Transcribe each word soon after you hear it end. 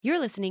You're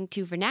listening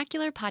to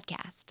Vernacular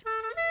Podcast.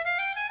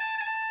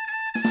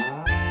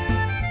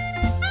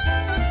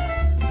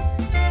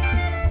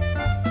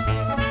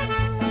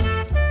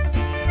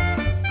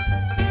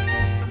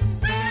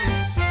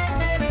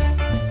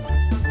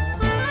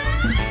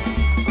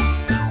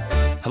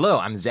 Hello,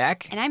 I'm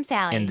Zach. And I'm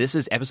Sally. And this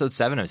is episode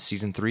 7 of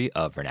season 3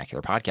 of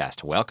Vernacular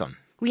Podcast. Welcome.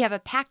 We have a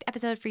packed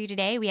episode for you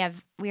today. We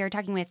are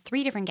talking with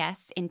 3 different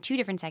guests in 2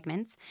 different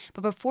segments.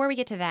 But before we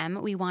get to them,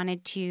 we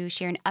wanted to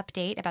share an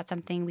update about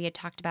something we had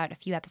talked about a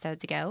few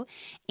episodes ago.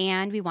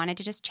 And we wanted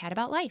to just chat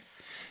about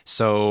life.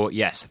 So,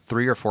 yes,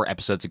 3 or 4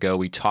 episodes ago,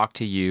 we talked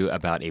to you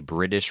about a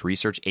British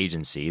research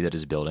agency that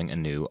is building a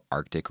new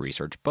Arctic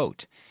research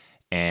boat.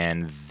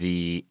 And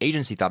the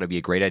agency thought it would be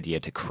a great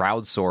idea to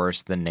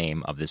crowdsource the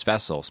name of this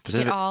vessel. To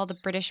get all the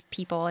British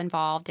people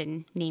involved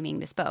in naming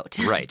this boat.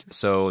 Right.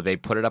 So they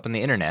put it up on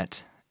the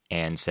internet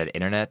and said,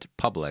 Internet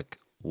public,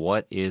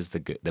 what is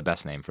the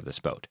best name for this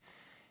boat?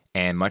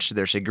 And much to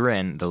their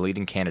chagrin, the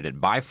leading candidate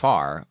by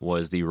far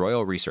was the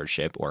Royal Research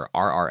Ship, or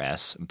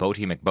RRS,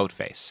 Boaty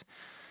McBoatface.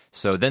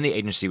 So then the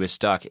agency was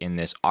stuck in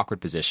this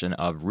awkward position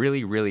of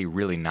really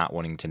not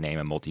wanting to name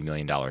a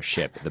multi-million-dollar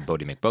ship the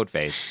Boaty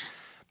McBoatface.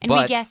 And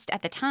we guessed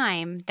at the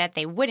time that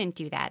they wouldn't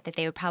do that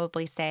they would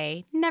probably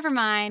say, never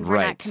mind, we're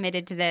not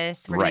committed to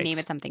this, we're going to name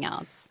it something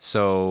else.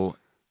 So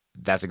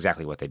that's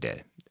exactly what they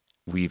did.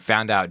 We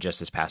found out just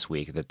this past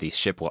week that the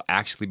ship will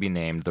actually be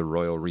named the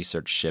Royal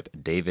Research Ship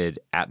David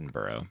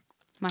Attenborough.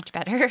 Much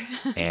better.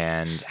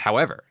 And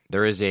however,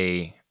 there is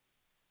a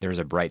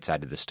bright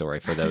side to the story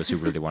for those who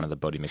really wanted the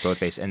Boaty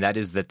McBoatface, and that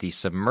is that the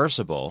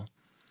submersible,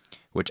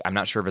 which I'm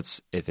not sure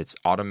if it's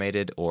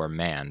automated or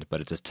manned,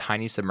 but it's a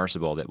tiny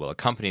submersible that will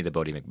accompany the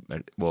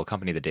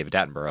David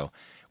Attenborough,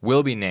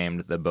 will be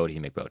named the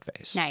Boaty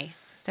McBoatface. Nice.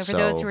 So for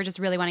those who are just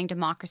really wanting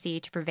democracy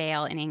to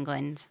prevail in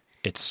England,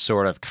 it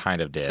sort of kind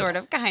of did. Sort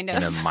of kind of.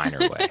 In a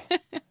minor way.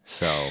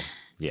 So,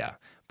 yeah.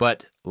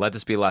 But let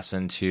this be a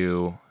lesson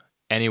to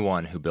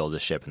anyone who builds a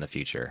ship in the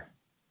future.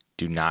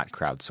 Do not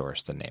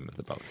crowdsource the name of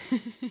the boat.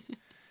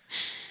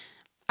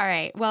 All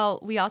right. Well,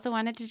 we also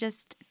wanted to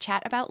just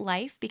chat about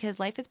life because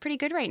life is pretty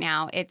good right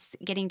now. It's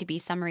getting to be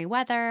summery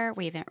weather.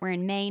 We're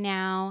in May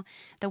now.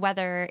 The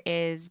weather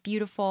is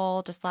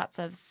beautiful, just lots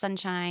of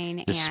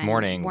sunshine This and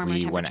morning, warmer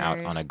we temperatures. went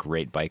out on a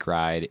great bike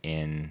ride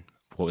in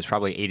what was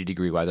probably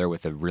 80-degree weather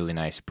with a really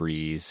nice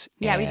breeze.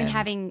 Yeah, we've been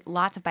having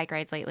lots of bike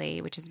rides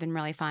lately, which has been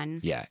really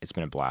fun. Yeah, it's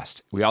been a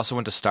blast. We also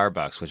went to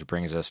Starbucks, which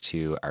brings us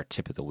to our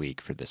tip of the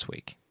week for this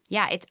week.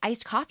 Yeah, it's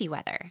iced coffee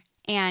weather.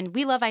 And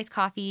we love iced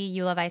coffee.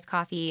 You love iced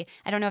coffee.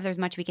 I don't know if there's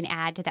much we can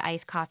add to the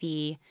iced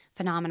coffee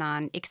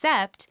phenomenon,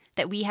 except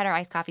that we had our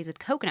iced coffees with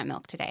coconut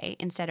milk today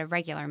instead of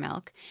regular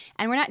milk.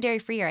 And we're not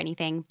dairy-free or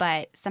anything,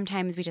 but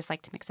sometimes we just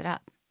like to mix it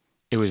up.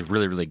 It was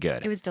really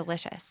good. It was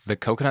delicious. The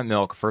coconut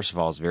milk, first of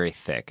all, is very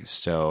thick.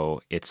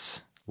 So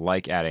it's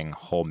like adding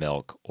whole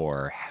milk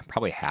or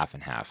probably half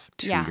and half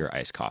to your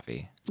iced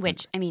coffee.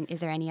 Which, I mean, is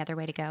there any other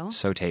way to go?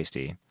 So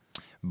tasty.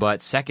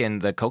 But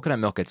second, the coconut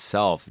milk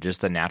itself, just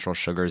the natural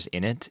sugars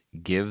in it,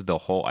 give the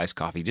whole iced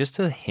coffee just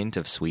a hint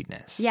of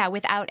sweetness. Yeah,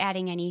 without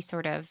adding any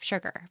sort of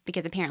sugar,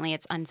 because apparently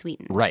it's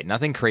unsweetened. Right,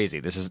 nothing crazy.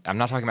 I'm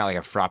not talking about like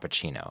a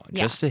frappuccino,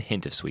 Yeah. just a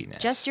hint of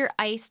sweetness. Just your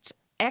iced,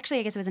 actually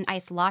I guess it was an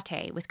iced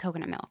latte with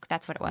coconut milk.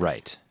 That's what it was.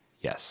 Right,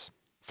 yes.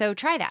 So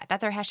try that.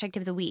 That's our hashtag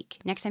tip of the week.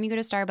 Next time you go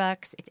to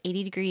Starbucks, it's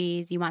 80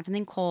 degrees, you want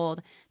something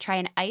cold, try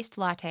an iced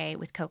latte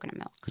with coconut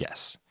milk.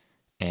 Yes.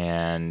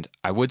 And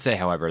I would say,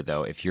 however,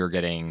 though, if you're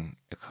getting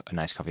a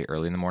nice coffee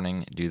early in the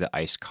morning, do the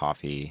iced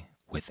coffee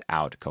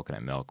without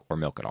coconut milk or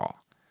milk at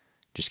all.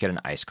 Just get an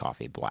iced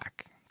coffee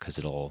black because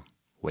it'll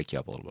wake you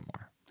up a little bit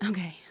more.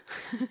 Okay.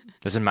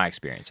 That's in my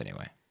experience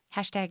anyway.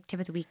 Hashtag tip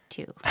of the week,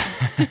 too.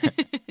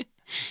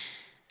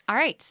 All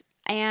right.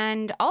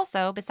 And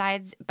also,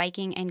 besides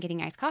biking and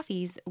getting iced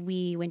coffees,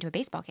 we went to a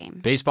baseball game.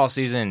 Baseball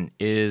season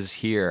is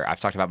here. I've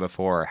talked about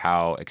before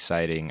how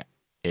exciting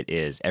it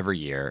is every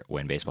year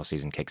when baseball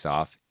season kicks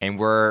off. And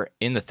we're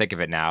in the thick of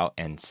it now.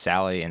 And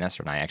Sally and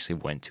Esther and I actually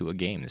went to a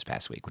game this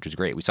past week, which was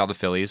great. We saw the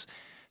Phillies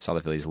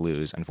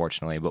lose,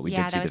 unfortunately, but we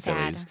did see the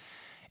Phillies. Sad.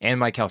 And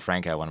Maikel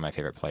Franco, one of my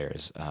favorite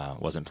players,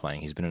 wasn't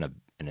playing. He's been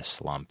in a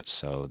slump,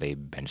 so they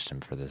benched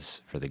him for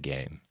the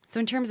game.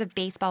 So in terms of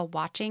baseball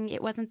watching,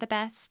 it wasn't the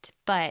best,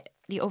 but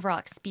the overall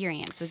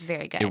experience was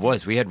very good. It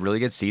was. We had really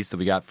good seats that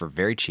we got for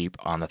very cheap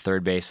on the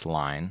third base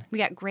line. We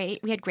had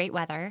great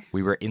weather.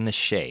 We were in the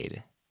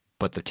shade,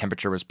 but the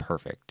temperature was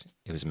perfect.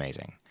 It was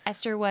amazing.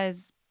 Esther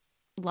was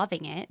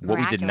loving it. What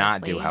we did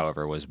not do, miraculously.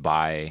 however, was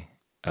buy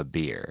a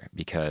beer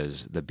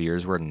because the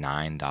beers were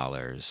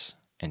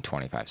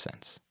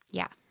 $9.25.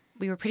 Yeah,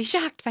 we were pretty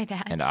shocked by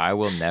that. And I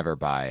will never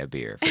buy a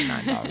beer for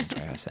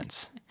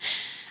 $9.25.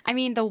 I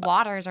mean, the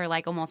waters are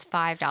like almost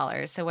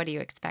 $5, so what do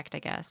you expect, I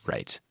guess?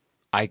 Right.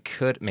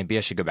 Maybe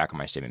I should go back on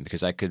my statement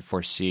because I could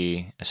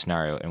foresee a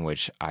scenario in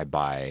which I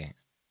buy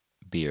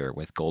beer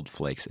with gold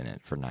flakes in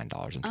it for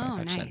 $9.25.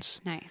 Oh,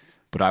 nice.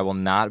 But I will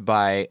not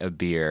buy a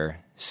beer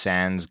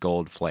sans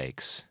gold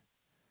flakes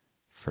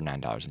for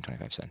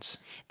 $9.25.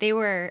 They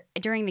were,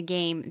 during the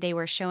game, they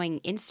were showing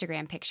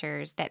Instagram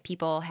pictures that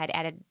people had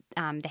added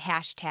the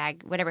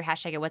hashtag, whatever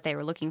hashtag it was they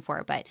were looking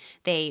for, but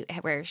they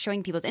were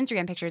showing people's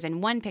Instagram pictures,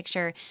 and one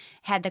picture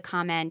had the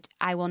comment,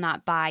 "I will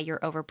not buy your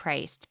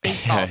overpriced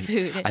baseball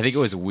food." I think it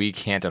was, "We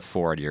can't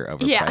afford your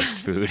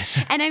overpriced food."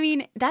 And I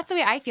mean, that's the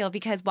way I feel,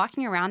 because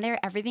walking around there,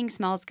 everything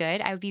smells good.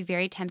 I would be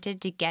very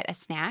tempted to get a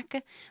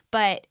snack,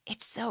 but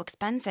it's so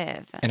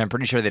expensive. And I'm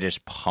pretty sure they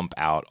just pump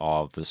out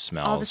all of the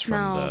smells. All the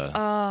smells. From the...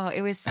 Oh,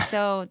 it was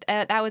so,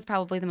 that was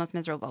probably the most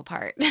miserable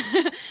part.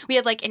 We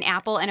had like an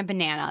apple and a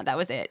banana. That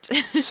was it.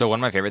 So one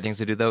of my favorite things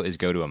to do, though, is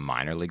go to a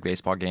minor league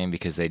baseball game,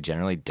 because they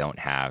generally don't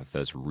have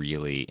those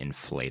really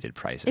inflated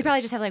prices. They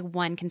probably just have like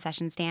one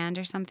concession stand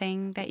or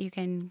something that you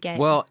can get.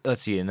 Well,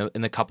 let's see. In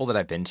the couple that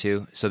I've been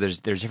to, so there's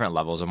different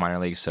levels of minor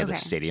leagues. So Okay. the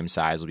stadium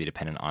size will be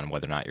dependent on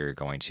whether or not you're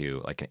going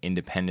to like an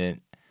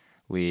independent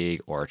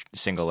league or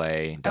single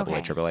A, double A,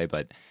 Okay. triple A.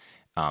 But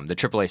the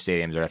triple A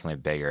stadiums are definitely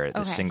bigger.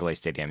 The Okay. single A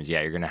stadiums,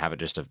 yeah, you're going to have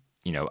just a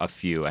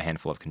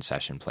handful of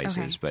concession places.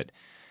 Okay. But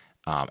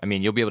I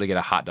mean, you'll be able to get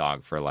a hot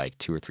dog for like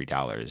 $2 or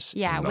 $3.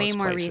 Yeah, in way most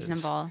more places,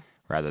 reasonable.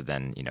 rather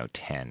than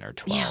 10 or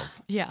 12.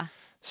 Yeah.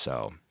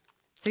 So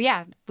So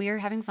yeah, we were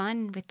having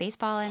fun with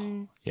baseball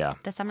and yeah,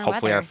 the summer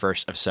hopefully weather. our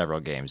first of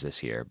several games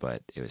this year,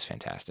 but it was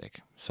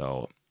fantastic.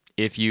 So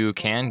if you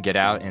can get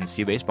out and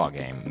see a baseball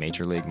game,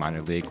 major league,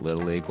 minor league,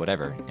 little league,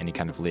 whatever, any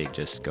kind of league,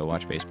 just go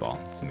watch baseball.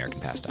 It's American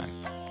pastime.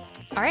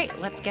 All right,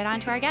 let's get on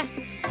to our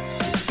guests.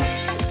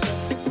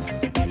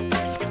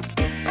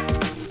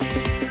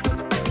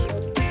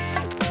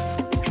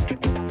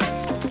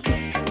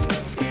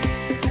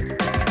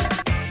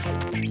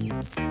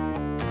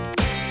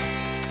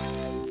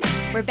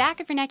 We're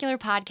back at Vernacular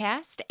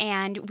Podcast,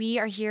 and we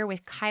are here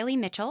with Kylie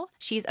Mitchell.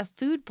 She's a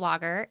food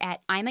blogger at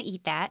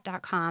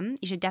I'mAEatThat.com.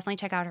 You should definitely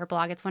check out her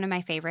blog. It's one of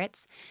my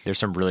favorites. There's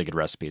some really good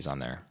recipes on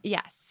there.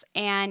 Yes.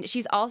 And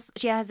she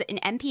has an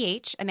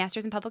MPH, a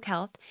Master's in Public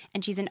Health,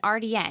 and she's an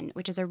RDN,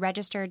 which is a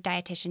registered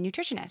dietitian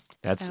nutritionist.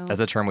 That's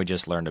a term we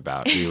just learned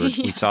about.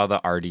 We saw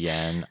the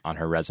RDN on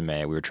her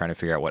resume. We were trying to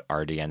figure out what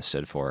RDN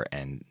stood for,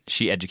 and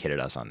she educated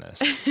us on this.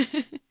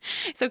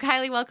 So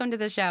Kylie, welcome to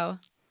the show.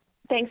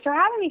 Thanks for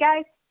having me,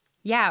 guys.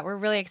 Yeah, we're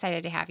really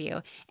excited to have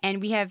you.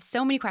 And we have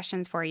so many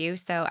questions for you,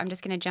 so I'm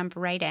just going to jump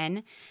right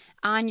in.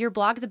 On your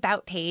blog's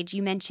About page,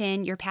 you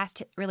mention your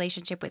past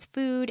relationship with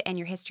food and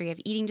your history of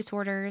eating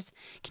disorders.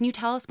 Can you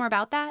tell us more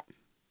about that?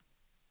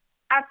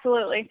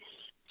 Absolutely.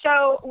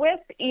 So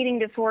with eating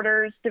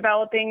disorders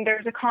developing,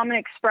 there's a common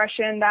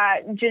expression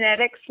that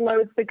genetics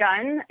loads the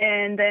gun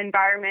and the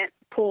environment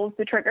pulls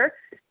the trigger,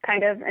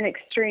 kind of an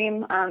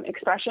extreme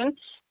expression.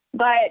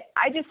 But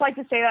I just like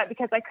to say that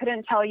because I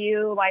couldn't tell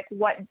you like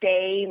what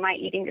day my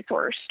eating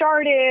disorder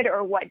started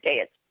or what day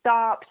it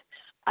stopped.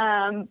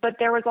 But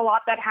there was a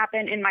lot that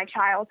happened in my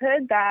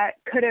childhood that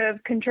could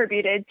have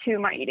contributed to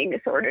my eating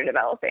disorder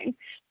developing.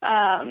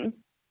 I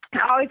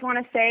always want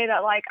to say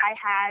that like I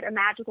had a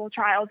magical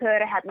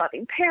childhood. I had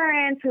loving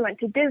parents. We went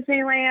to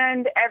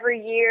Disneyland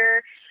every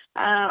year.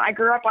 I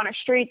grew up on a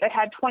street that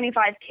had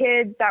 25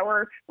 kids that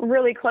were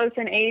really close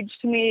in age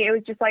to me. It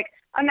was just like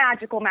a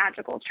magical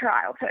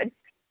childhood.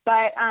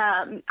 But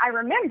I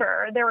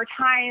remember there were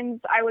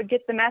times I would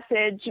get the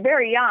message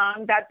very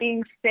young that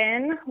being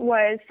thin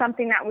was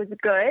something that was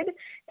good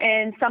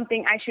and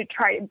something I should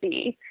try to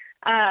be.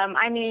 I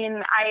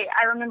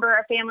remember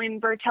a family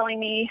member telling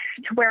me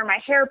to wear my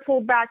hair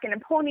pulled back in a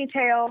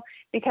ponytail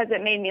because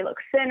it made me look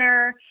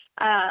thinner.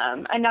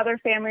 Another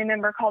family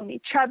member called me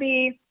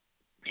chubby.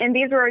 And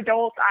these were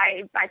adults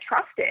I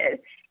trusted,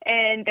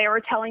 and they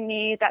were telling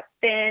me that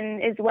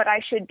thin is what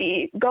I should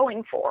be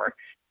going for.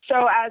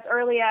 So as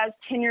early as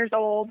 10 years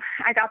old,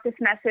 I got this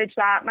message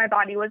that my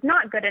body was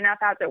not good enough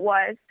as it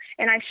was,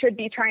 and I should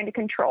be trying to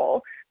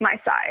control my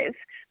size,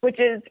 which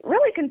is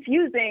really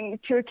confusing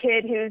to a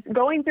kid who's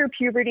going through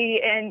puberty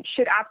and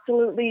should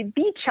absolutely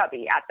be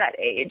chubby at that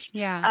age.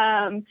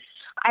 Yeah.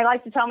 I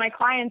like to tell my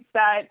clients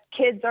that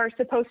kids are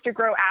supposed to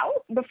grow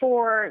out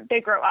before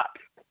they grow up.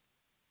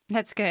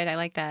 That's good. I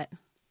like that.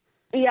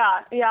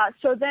 Yeah.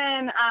 So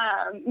then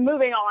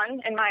moving on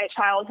in my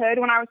childhood,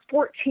 when I was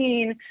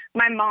 14,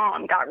 my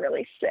mom got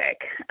really sick.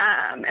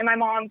 And my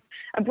mom's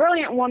a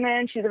brilliant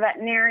woman. She's a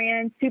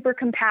veterinarian, super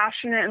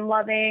compassionate and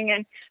loving.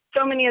 And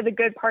so many of the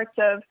good parts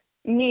of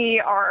me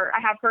I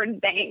have her to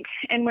thank.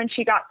 And when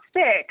she got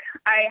sick,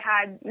 I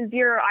had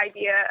zero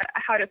idea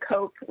how to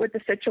cope with the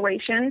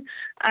situation.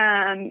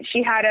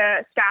 She had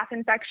a staph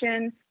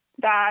infection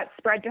that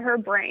spread to her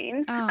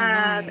brain. Oh,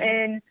 my.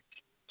 And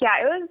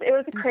yeah, it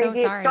was crazy. I'm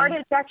so sorry. It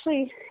started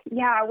actually,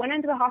 I went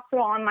into the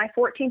hospital on my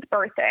 14th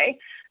birthday.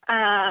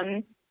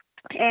 And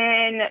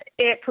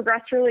it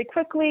progressed really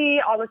quickly.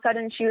 All of a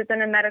sudden, she was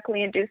in a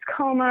medically induced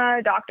coma.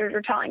 Doctors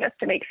were telling us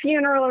to make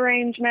funeral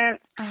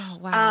arrangements. Oh,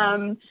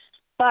 wow.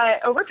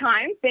 But over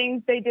time,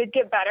 they did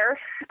get better.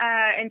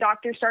 And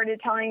doctors started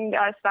telling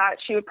us that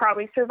she would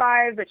probably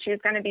survive, but she was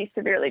going to be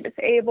severely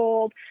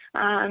disabled.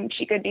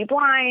 She could be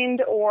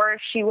blind, or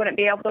she wouldn't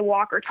be able to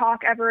walk or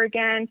talk ever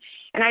again.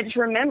 And I just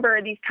remember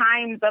these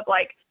times of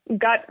like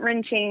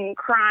gut-wrenching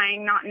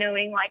crying, not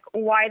knowing like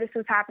why this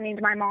was happening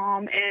to my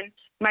mom. And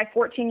my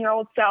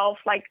 14-year-old self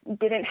like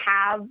didn't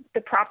have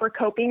the proper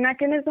coping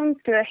mechanisms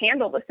to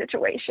handle the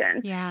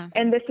situation. Yeah.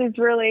 And this is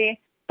really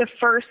the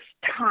first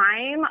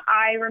time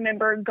I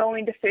remember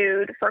going to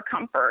food for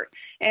comfort.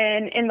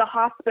 And in the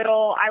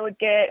hospital, I would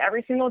get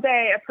every single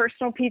day a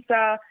personal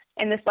pizza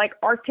and this like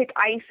Arctic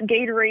ice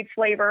Gatorade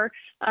flavor.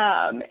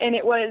 And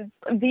it was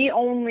the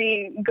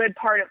only good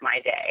part of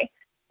my day.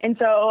 And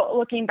so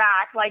looking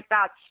back, like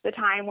that's the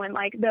time when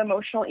like the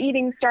emotional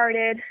eating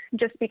started,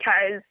 just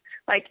because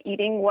like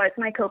eating was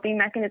my coping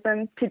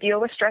mechanism to deal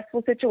with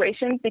stressful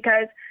situations,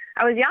 because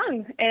I was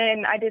young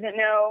and I didn't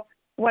know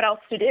what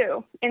else to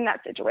do in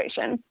that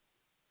situation.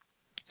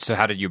 So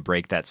how did you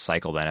break that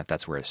cycle then, if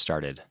that's where it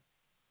started?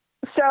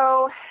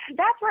 So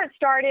that's where it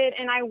started.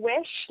 And I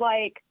wish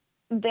like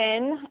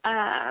then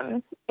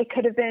it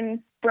could have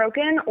been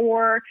broken,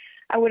 or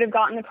I would have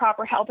gotten the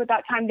proper help at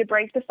that time to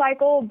break the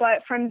cycle.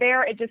 But from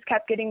there, it just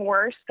kept getting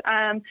worse.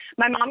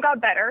 My mom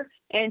got better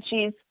and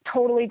she's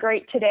totally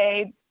great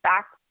today,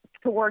 back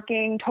to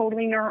working,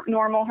 totally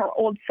normal, her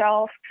old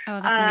self.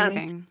 Oh, that's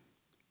amazing.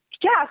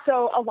 Yeah,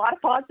 so a lot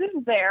of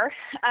positives there.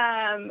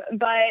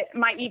 But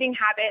my eating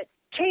habits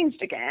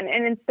changed again.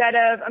 And instead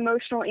of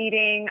emotional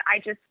eating, I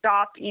just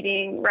stopped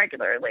eating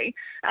regularly.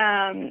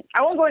 I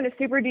won't go into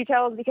super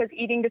details because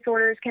eating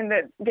disorders can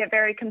get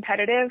very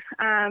competitive.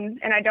 And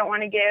I don't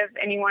want to give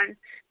anyone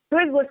who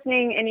is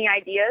listening any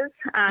ideas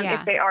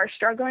if they are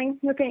struggling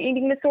with an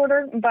eating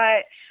disorder.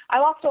 But I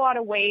lost a lot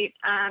of weight,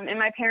 and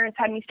my parents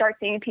had me start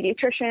seeing a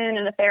pediatrician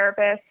and a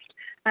therapist.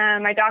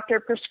 My doctor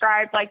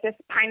prescribed like this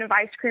pint of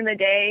ice cream a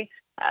day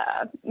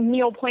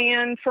meal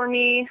plan for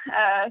me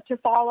to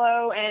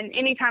follow. And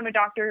anytime a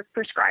doctor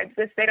prescribes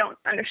this, they don't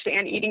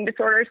understand eating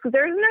disorders, because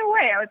there's no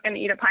way I was going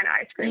to eat a pint of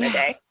ice cream a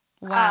day.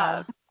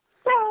 Wow.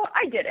 So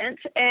I didn't.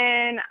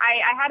 And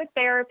I had a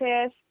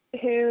therapist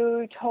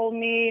who told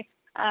me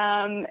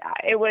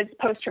it was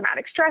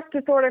post-traumatic stress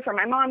disorder from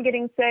my mom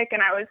getting sick,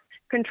 and I was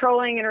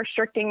controlling and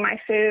restricting my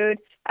food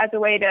as a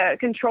way to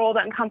control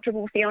the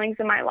uncomfortable feelings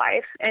in my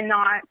life and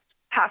not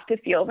have to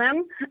feel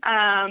them.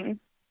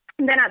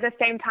 Then at the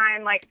same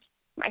time, like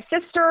my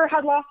sister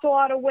had lost a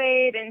lot of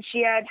weight and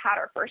she had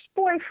her first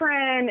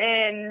boyfriend,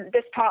 and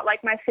this taught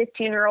like my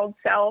 15-year-old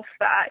self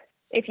that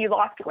if you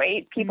lost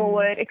weight, people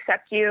would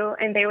accept you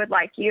and they would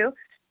like you.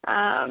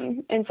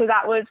 And so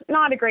that was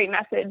not a great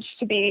message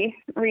to be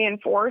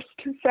reinforced.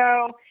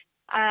 So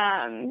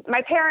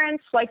my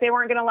parents, like, they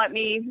weren't going to let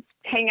me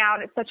hang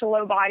out at such a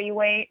low body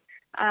weight.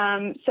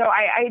 So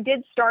I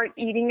did start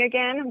eating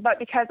again, but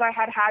because I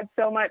had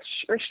so much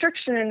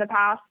restriction in the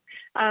past,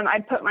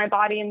 I'd put my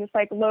body in this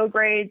like low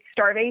grade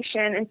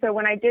starvation. And so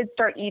when I did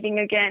start eating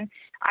again,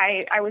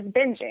 I was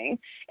binging.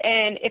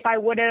 And if I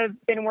would have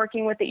been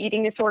working with the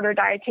eating disorder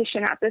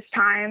dietitian at this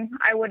time,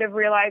 I would have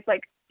realized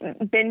like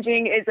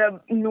binging is a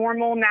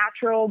normal,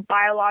 natural,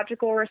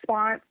 biological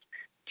response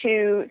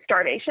to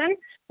starvation.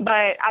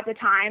 But at the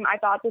time, I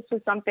thought this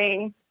was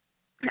something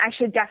I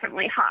should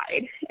definitely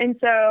hide. And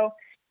so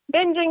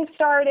binging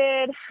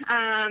started,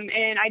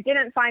 and I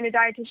didn't find a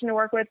dietitian to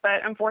work with,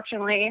 but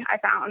unfortunately I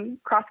found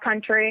Cross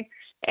Country,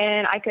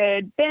 and I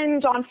could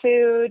binge on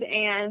food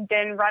and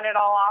then run it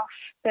all off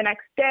the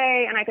next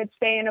day, and I could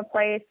stay in a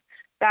place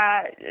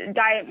that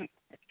Diet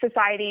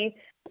Society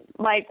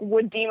like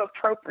would deem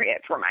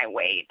appropriate for my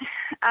weight.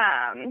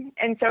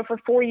 And so for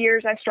 4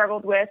 years I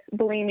struggled with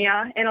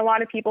bulimia, and a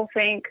lot of people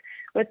think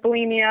with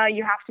bulimia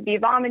you have to be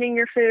vomiting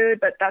your food,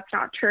 but that's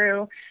not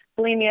true.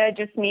 Bulimia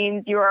just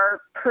means you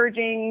are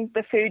purging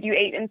the food you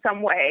ate in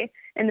some way,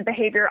 and the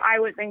behavior I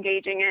was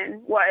engaging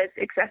in was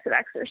excessive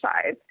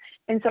exercise.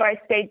 And so I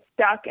stayed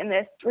stuck in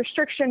this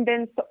restriction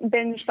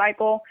binge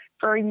cycle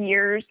for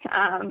years,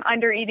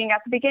 under eating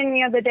at the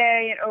beginning of the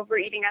day and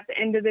overeating at the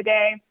end of the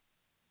day.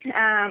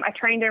 I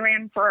trained and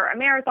ran for a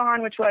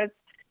marathon, which was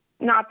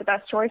not the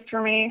best choice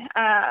for me.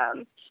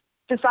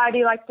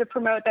 Society likes to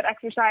promote that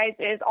exercise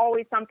is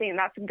always something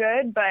that's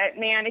good, but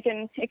man,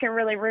 it can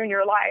really ruin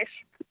your life.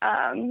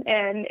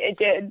 And it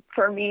did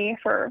for me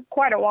for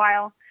quite a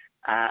while.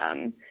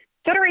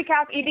 So to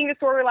recap, eating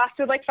disorder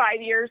lasted like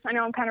 5 years. I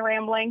know I'm kind of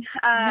rambling.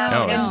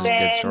 No, this is a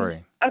good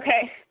story.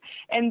 Okay.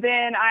 And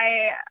then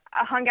I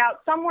hung out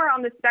somewhere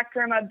on the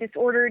spectrum of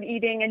disordered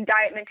eating and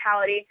diet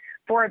mentality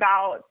for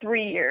about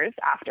 3 years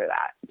after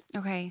that.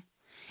 Okay.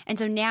 And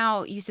so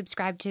now you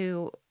subscribe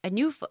to a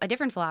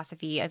different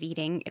philosophy of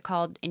eating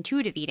called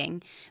intuitive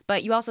eating,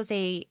 but you also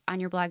say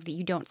on your blog that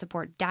you don't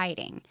support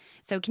dieting.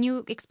 So can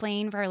you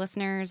explain for our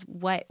listeners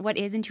what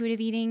is intuitive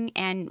eating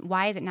and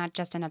why is it not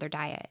just another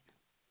diet?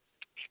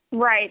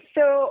 Right.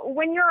 So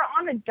when you're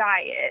on a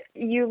diet,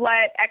 you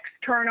let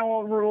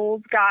external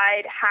rules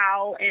guide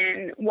how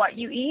and what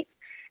you eat.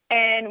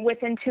 And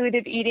with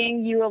intuitive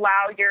eating, you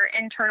allow your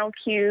internal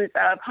cues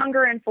of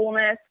hunger and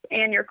fullness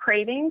and your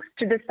cravings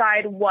to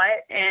decide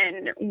what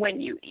and when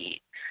you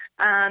eat.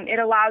 It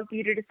allows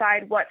you to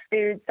decide what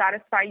foods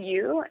satisfy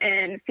you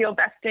and feel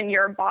best in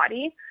your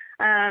body.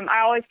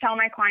 I always tell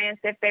my clients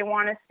if they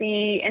want to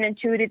see an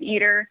intuitive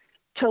eater,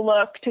 to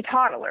look to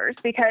toddlers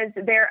because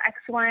they're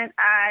excellent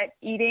at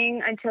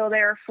eating until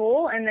they're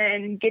full and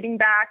then getting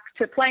back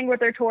to playing with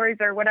their toys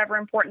or whatever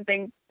important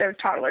thing those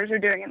toddlers are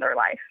doing in their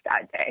life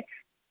that day.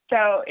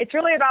 So it's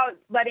really about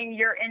letting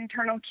your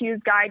internal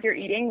cues guide your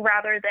eating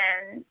rather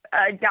than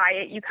a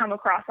diet you come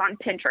across on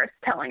Pinterest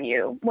telling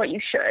you what you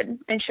should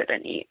and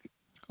shouldn't eat.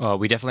 Well,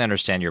 we definitely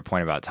understand your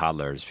point about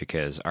toddlers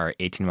because our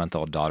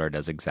 18-month-old daughter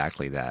does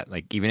exactly that.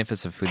 Like, even if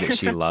it's a food that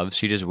she loves,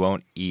 she just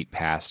won't eat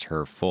past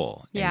her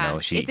full. Yeah,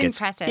 she it's gets,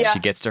 impressive. Yeah. She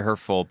gets to her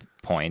full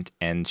point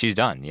and she's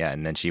done. Yeah,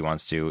 and then she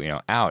wants to,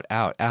 out,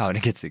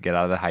 and gets to get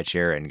out of the high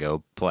chair and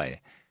go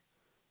play.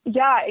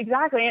 Yeah,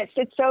 exactly.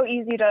 It's so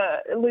easy to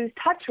lose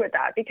touch with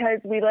that because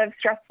we live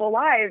stressful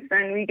lives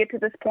and we get to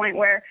this point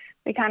where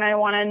we kind of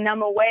want to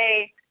numb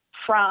away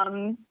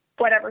from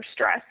whatever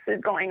stress is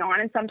going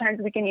on. And sometimes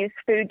we can use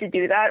food to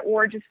do that,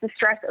 or just the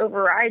stress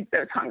overrides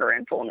those hunger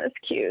and fullness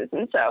cues.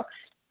 And so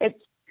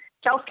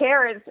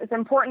self-care is an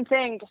important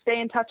thing to stay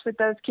in touch with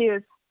those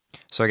cues.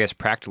 So I guess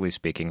practically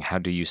speaking, how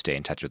do you stay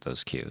in touch with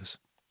those cues?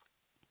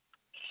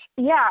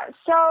 Yeah.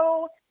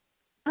 So,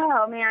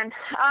 oh man,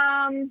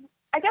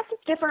 I guess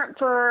it's different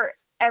for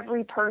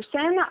every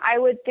person. I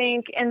would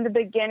think in the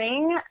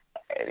beginning,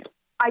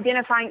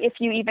 identifying if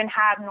you even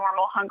have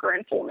normal hunger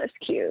and fullness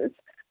cues.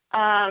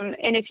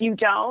 And if you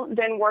don't,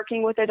 then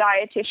working with a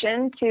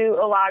dietitian to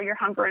allow your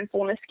hunger and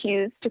fullness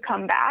cues to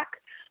come back.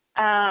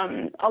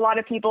 A lot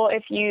of people,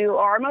 if you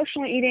are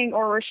emotionally eating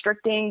or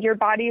restricting, your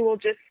body will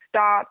just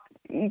stop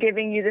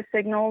giving you the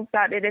signals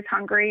that it is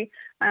hungry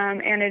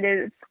and it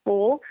is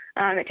full.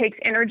 It takes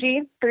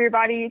energy for your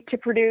body to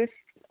produce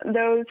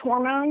those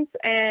hormones,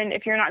 and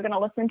if you're not going to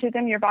listen to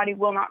them, your body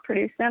will not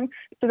produce them.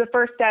 So the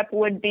first step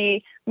would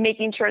be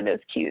making sure those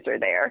cues are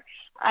there.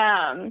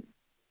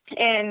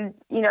 And,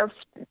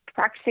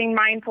 practicing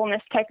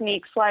mindfulness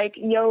techniques like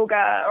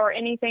yoga or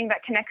anything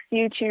that connects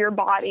you to your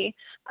body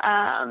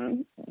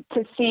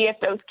to see if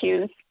those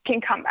cues can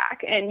come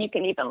back and you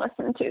can even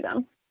listen to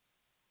them.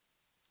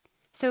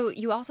 So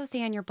you also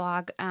say on your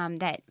blog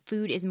that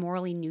food is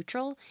morally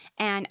neutral,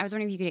 and I was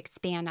wondering if you could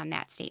expand on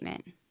that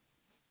statement.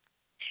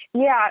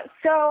 Yeah,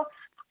 so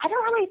I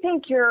don't really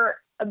think you're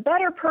a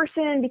better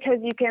person because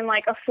you can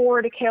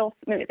afford a kale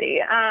smoothie.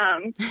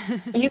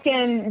 You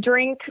can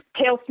drink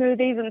kale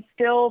smoothies and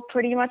still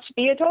pretty much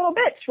be a total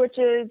bitch, which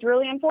is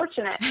really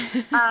unfortunate.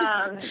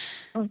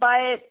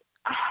 But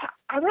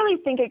I really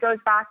think it goes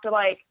back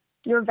to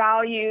your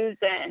values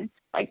and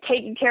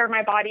taking care of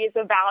my body is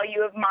a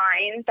value of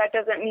mine. That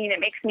doesn't mean it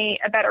makes me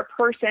a better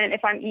person if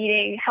I'm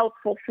eating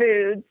healthful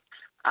foods.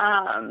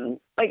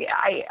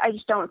 I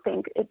just don't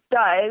think it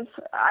does.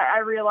 I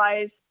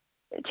realize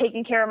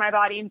taking care of my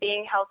body and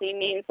being healthy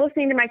means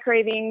listening to my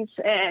cravings,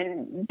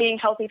 and being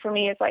healthy for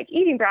me is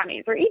eating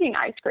brownies or eating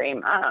ice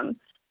cream.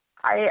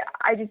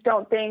 I just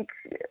don't think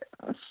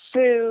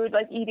food,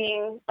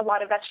 eating a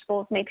lot of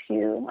vegetables, makes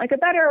you a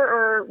better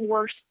or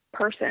worse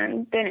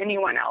person than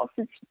anyone else.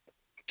 It's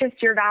just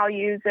your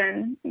values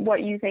and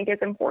what you think is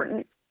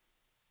important.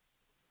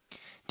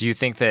 Do you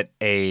think that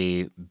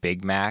a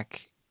Big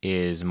Mac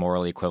is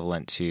morally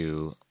equivalent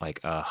to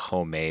a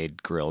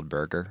homemade grilled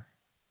burger?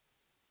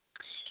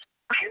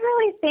 I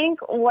really think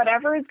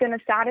whatever is going to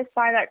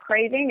satisfy that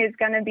craving is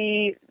going to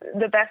be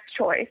the best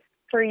choice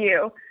for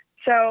you.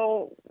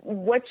 So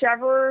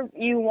whichever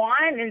you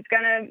want is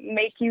going to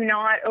make you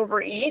not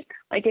overeat.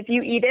 If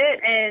you eat it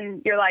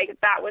and you're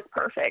that was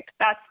perfect,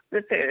 that's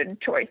the food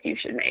choice you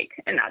should make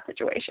in that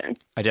situation.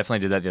 I definitely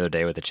did that the other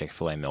day with the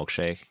Chick-fil-A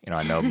milkshake.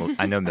 I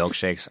know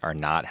milkshakes are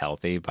not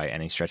healthy by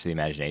any stretch of the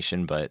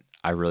imagination, but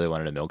I really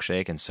wanted a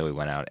milkshake, and so we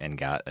went out and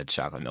got a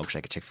chocolate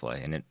milkshake at Chick-fil-A,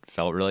 and it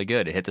felt really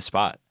good. It hit the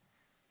spot.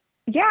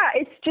 Yeah,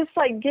 it's just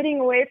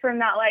getting away from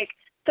that.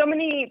 So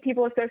many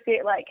people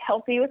associate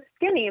healthy with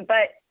skinny,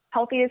 but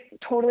healthy is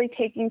totally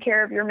taking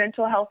care of your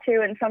mental health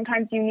too. And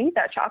sometimes you need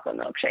that chocolate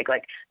milkshake.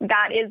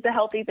 That is the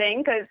healthy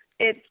thing because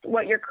it's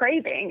what you're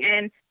craving.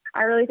 And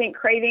I really think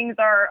cravings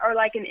are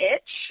like an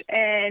itch.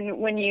 And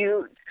when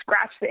you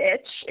scratch the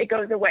itch, it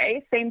goes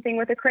away. Same thing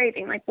with a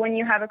craving. When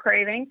you have a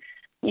craving,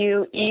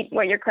 you eat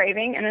what you're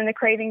craving and then the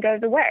craving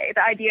goes away.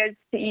 The idea is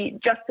to eat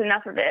just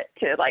enough of it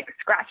to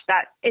scratch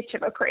that itch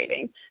of a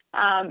craving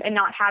and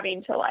not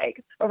having to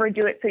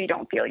overdo it so you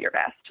don't feel your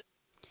best.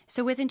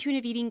 So with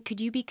intuitive eating,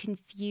 could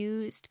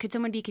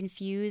someone be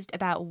confused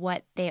about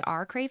what they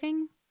are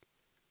craving?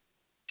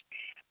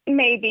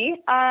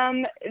 Maybe.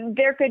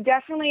 There could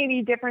definitely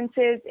be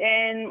differences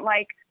in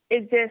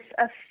is this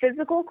a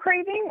physical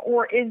craving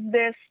or is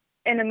this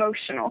an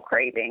emotional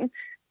craving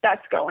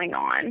that's going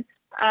on?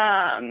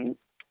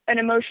 An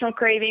emotional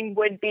craving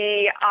would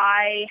be,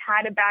 I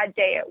had a bad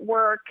day at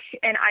work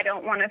and I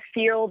don't want to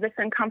feel this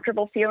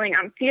uncomfortable feeling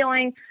I'm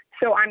feeling,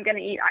 so I'm going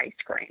to eat ice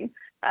cream.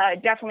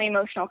 Definitely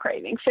emotional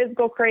craving.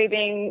 Physical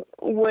craving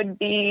would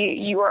be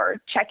you are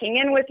checking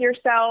in with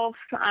yourself,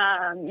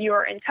 you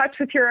are in touch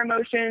with your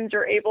emotions,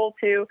 you're able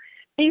to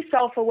be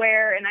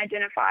self-aware and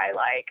identify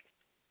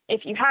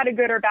if you had a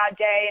good or bad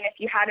day. And if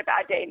you had a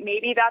bad day,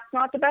 maybe that's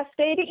not the best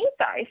day to eat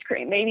the ice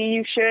cream. Maybe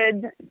you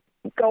should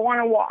go on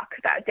a walk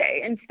that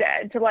day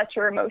instead to let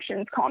your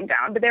emotions calm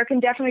down. But there can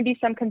definitely be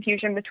some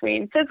confusion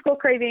between physical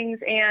cravings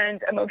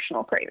and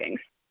emotional cravings.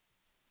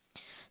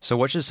 So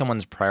what should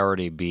someone's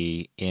priority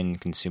be in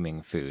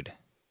consuming food?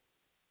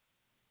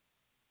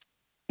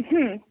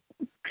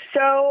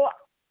 So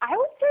I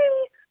would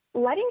say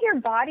letting your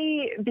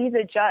body be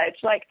the judge,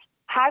 like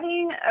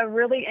having a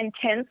really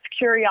intense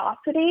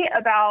curiosity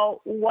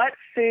about what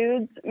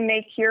foods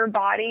make your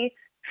body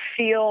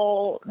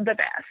feel the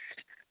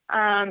best,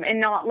 and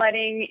not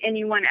letting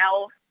anyone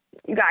else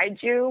guide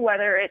you,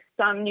 whether it's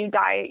some new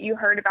diet you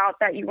heard about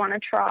that you want to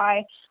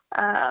try,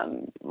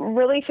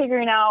 really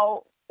figuring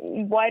out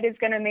what is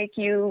going to make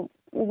you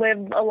live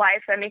a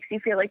life that makes you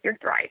feel like you're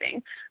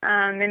thriving.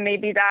 And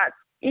maybe that's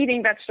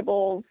eating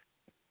vegetables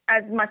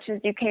as much as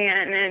you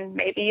can, and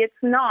maybe it's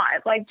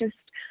not, like just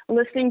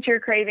listening to your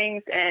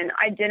cravings and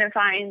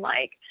identifying,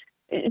 like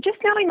just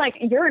knowing like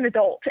you're an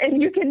adult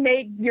and you can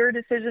make your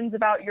decisions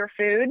about your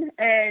food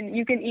and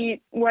you can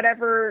eat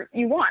whatever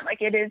you want.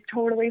 Like it is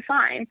totally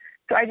fine.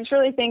 So I just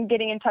really think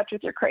getting in touch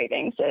with your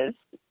cravings is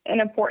an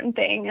important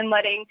thing, and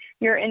letting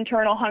your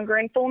internal hunger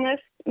and fullness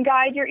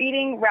guide your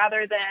eating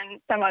rather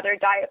than some other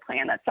diet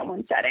plan that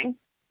someone's setting.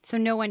 So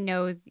no one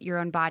knows your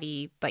own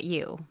body but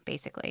you,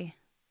 basically.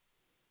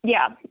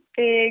 Yeah,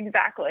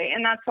 exactly.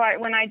 And that's why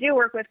when I do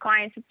work with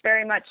clients, it's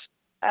very much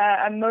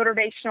a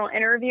motivational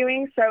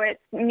interviewing. So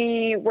it's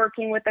me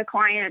working with the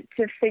client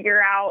to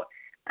figure out,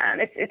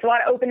 it's a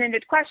lot of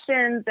open-ended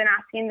questions and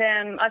asking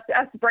them,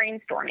 us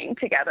brainstorming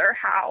together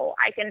how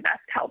I can best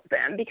help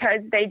them,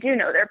 because they do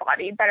know their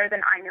body better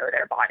than I know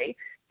their body.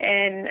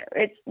 And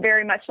it's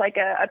very much like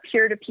a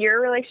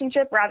peer-to-peer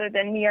relationship rather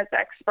than me as the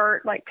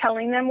expert, like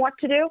telling them what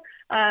to do.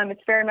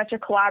 It's very much a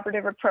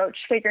collaborative approach,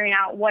 figuring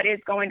out what is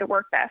going to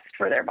work best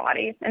for their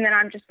body. And then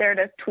I'm just there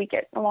to tweak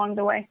it along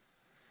the way.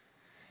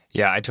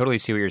 Yeah, I totally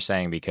see what you're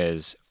saying,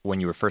 because when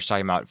you were first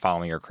talking about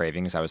following your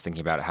cravings, I was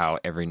thinking about how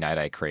every night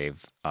I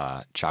crave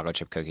chocolate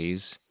chip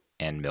cookies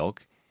and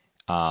milk.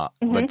 But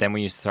then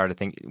when you started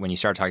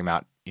talking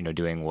about,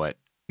 doing what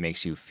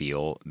makes you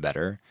feel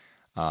better,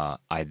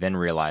 I then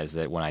realized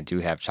that when I do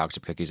have chocolate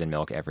chip cookies and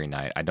milk every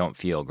night, I don't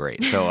feel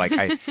great. So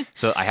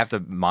I have to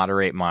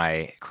moderate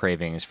my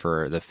cravings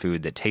for the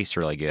food that tastes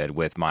really good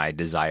with my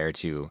desire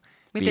to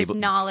with this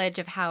knowledge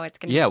of how it's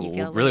going to make you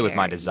feel really later. With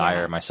my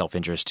desire, my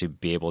self-interest to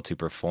be able to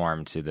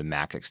perform to the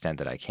max extent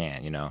that I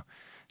can,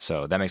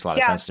 So that makes a lot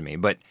of sense to me.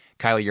 But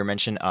Kylie, your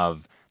mention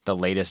of the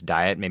latest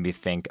diet made me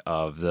think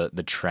of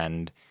the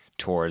trend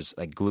towards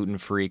like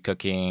gluten-free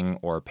cooking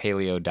or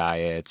paleo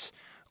diets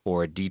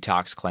or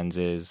detox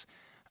cleanses.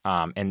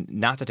 And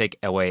not to take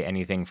away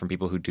anything from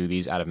people who do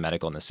these out of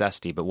medical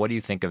necessity, but what do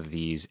you think of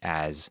these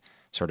as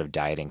sort of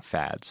dieting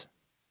fads?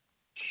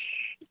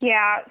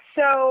 Yeah,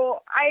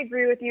 so I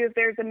agree with you. If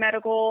there's a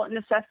medical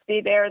necessity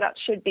there, that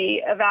should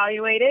be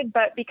evaluated.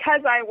 But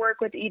because I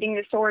work with eating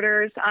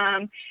disorders,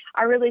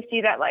 I really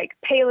see that like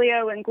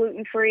paleo and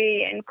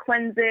gluten-free and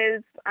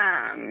cleanses,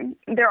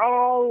 they're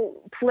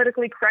all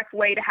politically correct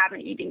way to have an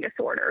eating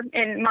disorder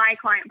in my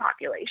client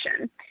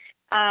population.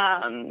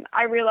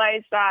 I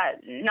realize that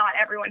not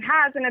everyone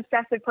has an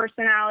obsessive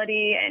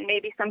personality, and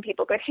maybe some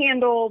people could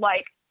handle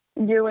like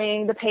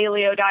doing the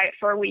paleo diet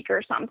for a week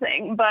or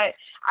something. But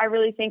I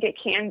really think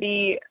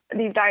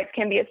these diets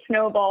can be a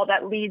snowball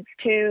that leads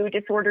to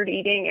disordered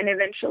eating and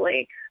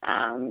eventually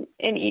an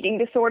eating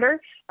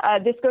disorder.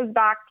 This goes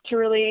back to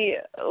really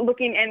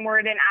looking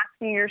inward and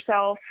asking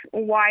yourself,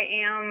 why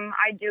am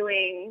I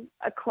doing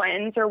a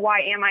cleanse, or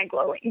why am I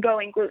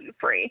going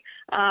gluten-free?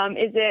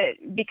 Is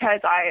it because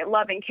I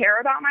love and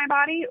care about my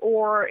body,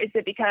 or is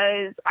it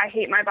because I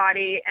hate my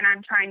body and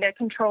I'm trying to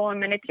control and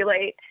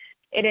manipulate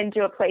it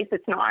into a place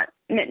it's not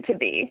meant to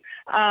be?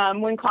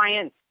 When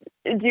clients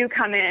do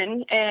come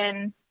in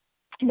and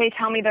they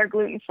tell me they're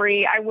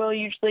gluten-free, I will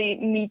usually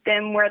meet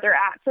them where they're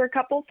at for a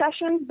couple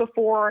sessions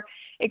before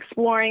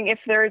exploring if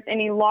there's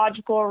any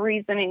logical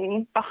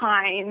reasoning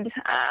behind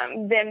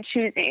them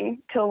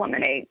choosing to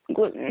eliminate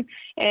gluten.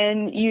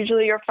 And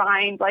usually you'll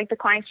find like the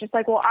client's just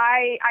like, well,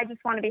 I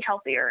just want to be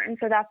healthier, and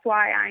so that's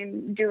why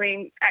I'm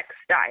doing X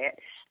diet.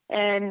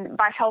 And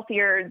by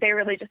healthier, they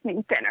really just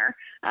mean thinner.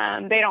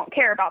 They don't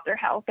care about their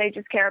health. They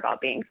just care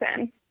about being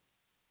thin.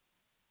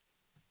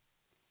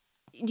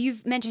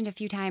 You've mentioned a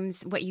few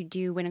times what you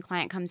do when a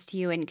client comes to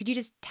you. And could you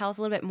just tell us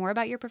a little bit more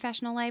about your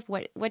professional life?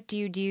 What do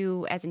you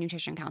do as a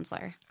nutrition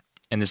counselor?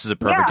 And this is a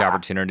perfect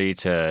opportunity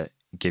to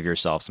give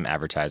yourself some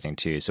advertising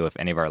too. So if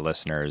any of our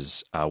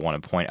listeners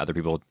want to point other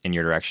people in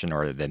your direction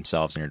or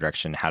themselves in your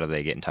direction, how do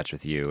they get in touch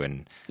with you?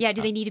 And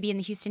do they need to be in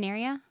the Houston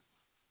area?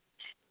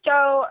 So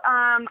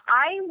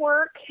I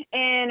work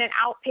in an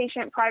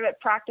outpatient private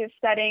practice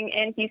setting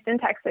in Houston,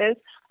 Texas.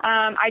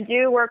 I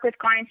do work with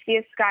clients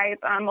via Skype.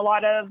 A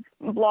lot of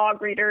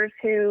blog readers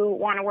who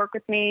want to work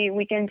with me,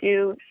 we can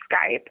do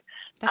Skype.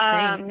 That's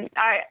great.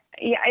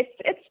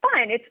 It's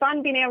fun. It's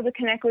fun being able to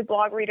connect with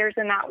blog readers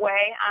in that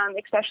way,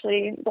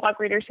 especially blog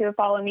readers who have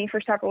followed me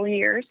for several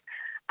years.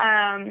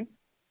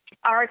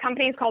 Our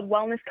company is called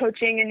Wellness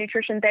Coaching and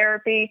Nutrition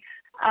Therapy.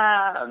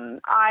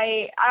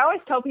 I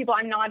always tell people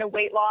I'm not a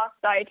weight loss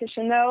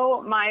dietitian,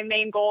 though. My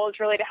main goal is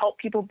really to help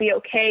people be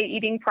okay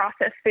eating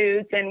processed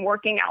foods and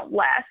working out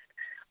less.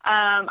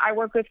 I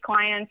work with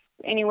clients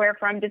anywhere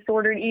from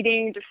disordered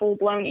eating to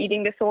full-blown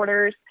eating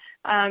disorders.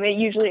 It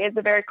usually is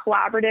a very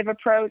collaborative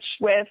approach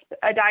with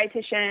a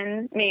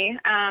dietitian, me,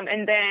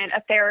 and then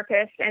a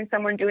therapist and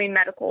someone doing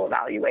medical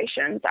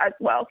evaluations as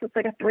well. So it's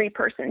like a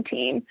 3-person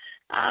team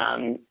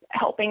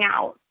helping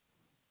out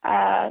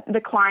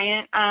the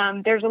client.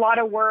 There's a lot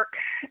of work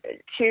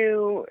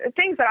to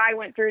things that I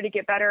went through to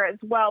get better as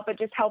well, but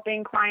just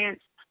helping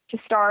clients to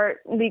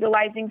start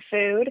legalizing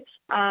food.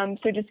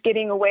 So just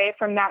getting away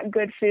from that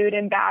good food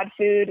and bad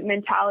food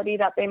mentality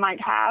that they might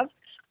have.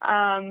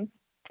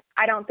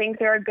 I don't think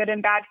there are good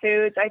and bad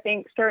foods. I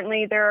think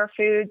certainly there are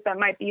foods that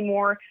might be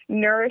more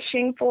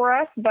nourishing for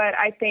us, but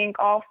I think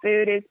all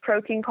food is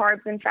protein,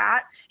 carbs, and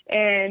fat,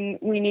 and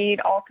we need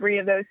all 3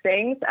 of those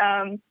things.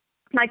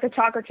 Like the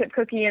chocolate chip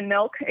cookie and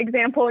milk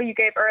example you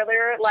gave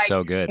earlier. Like,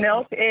 so good.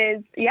 Milk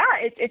is,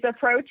 it's a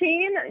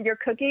protein. Your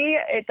cookie,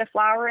 the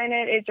flour in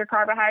it is your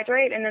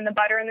carbohydrate, and then the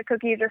butter in the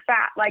cookie is your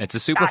fat. Like, it's a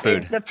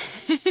superfood.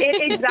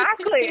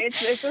 Exactly.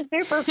 It's a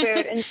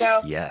superfood. And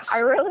so yes.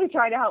 I really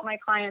try to help my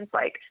clients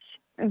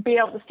be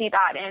able to see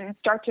that and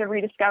start to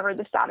rediscover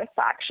the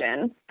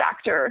satisfaction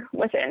factor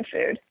within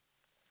food.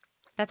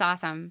 That's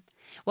awesome.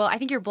 Well, I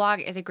think your blog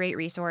is a great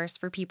resource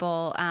for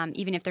people,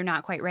 even if they're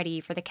not quite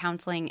ready for the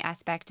counseling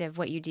aspect of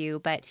what you do.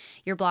 But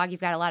your blog, you've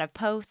got a lot of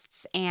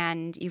posts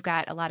and you've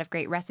got a lot of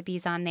great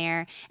recipes on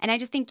there. And I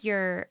just think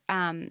your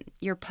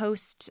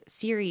post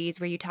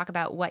series where you talk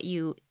about what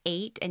you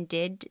ate and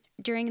did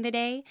during the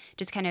day,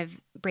 just kind of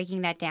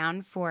breaking that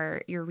down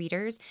for your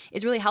readers,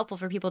 is really helpful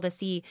for people to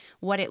see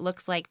what it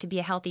looks like to be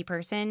a healthy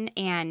person.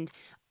 And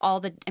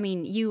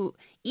you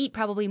eat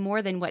probably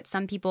more than what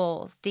some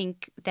people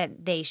think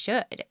that they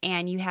should.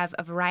 And you have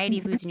a variety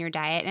of foods in your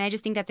diet. And I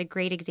just think that's a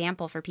great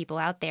example for people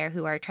out there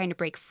who are trying to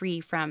break free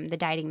from the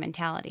dieting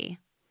mentality.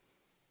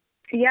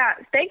 Yeah,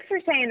 thanks for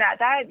saying that.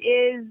 That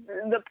is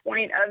the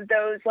point of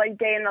those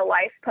day in the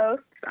life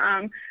posts.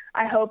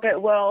 I hope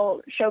it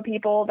will show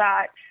people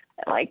that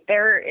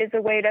there is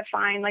a way to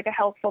find a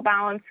healthful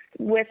balance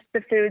with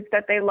the foods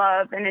that they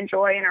love and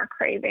enjoy and are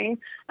craving.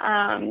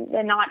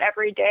 And not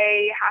every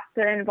day has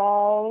to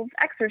involve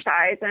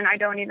exercise. And I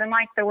don't even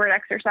like the word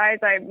exercise.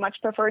 I much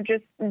prefer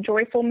just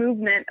joyful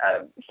movement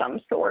of some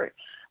sort.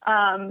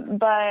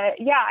 But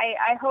yeah,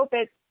 I hope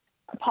it's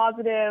a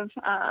positive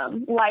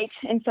light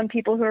in some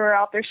people who are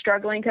out there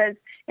struggling, because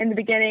in the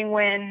beginning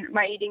when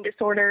my eating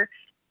disorder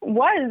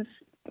was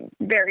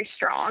very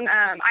strong.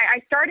 I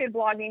started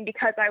blogging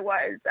because I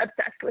was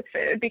obsessed with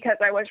food, because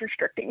I was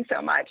restricting so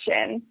much.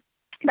 And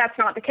that's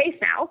not the case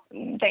now,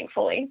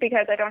 thankfully,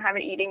 because I don't have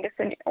an eating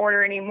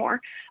disorder anymore.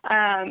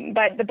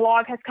 But the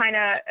blog has kind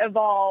of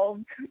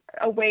evolved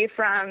away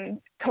from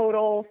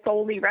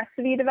solely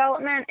recipe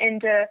development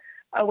into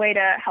a way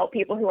to help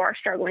people who are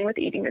struggling with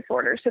eating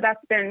disorders. So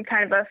that's been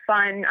kind of a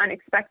fun,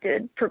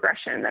 unexpected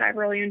progression that I've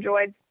really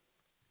enjoyed.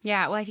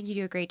 Yeah, well, I think you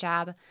do a great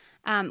job.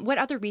 What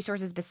other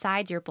resources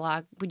besides your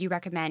blog would you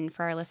recommend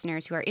for our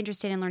listeners who are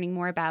interested in learning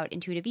more about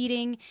intuitive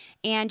eating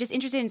and just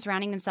interested in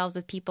surrounding themselves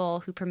with people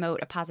who promote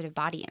a positive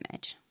body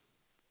image?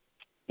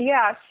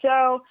 Yeah,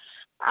 so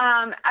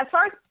as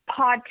far as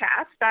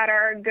podcasts that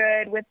are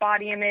good with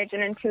body image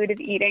and intuitive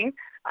eating,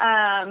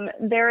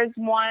 there is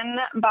one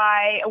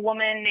by a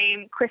woman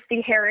named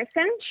Christy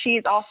Harrison.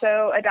 She's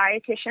also a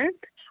dietitian,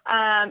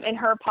 and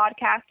her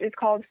podcast is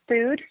called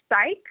Food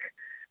Psych.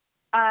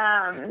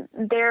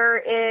 There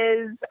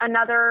is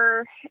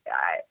another,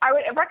 I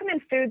would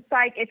recommend Food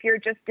Psych if you're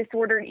just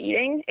disordered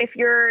eating. If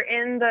you're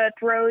in the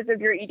throes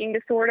of your eating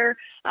disorder,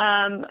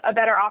 a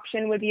better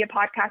option would be a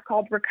podcast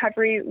called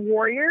Recovery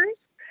Warriors.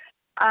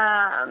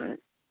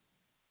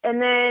 And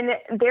then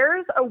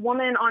there's a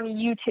woman on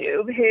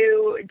YouTube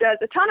who does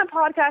a ton of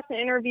podcasts and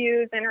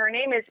interviews, and her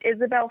name is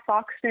Isabel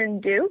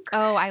Foxton Duke.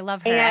 Oh, I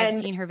love her. I've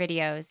seen her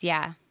videos.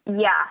 Yeah.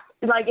 Yeah.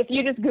 If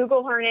you just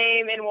Google her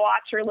name and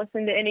watch or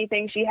listen to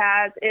anything she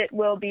has, it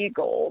will be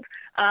gold.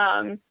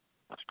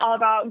 All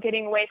about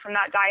getting away from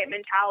that diet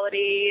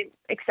mentality,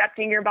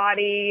 accepting your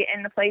body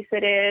in the place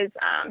it is,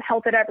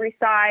 health at every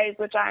size,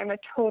 which I'm a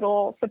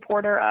total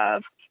supporter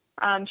of.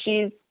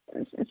 She's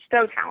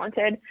so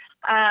talented.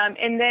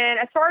 And then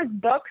as far as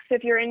books,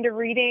 if you're into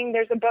reading,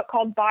 there's a book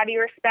called Body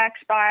Respect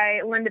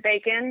by Linda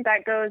Bacon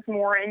that goes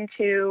more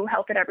into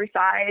health at every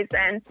size.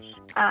 And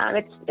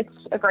it's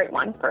a great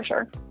one for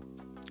sure.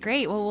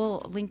 Great. Well, we'll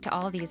link to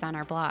all of these on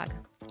our blog.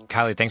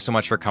 Kylie, thanks so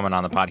much for coming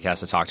on the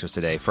podcast to talk to us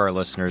today. For our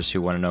listeners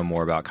who want to know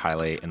more about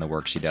Kylie and the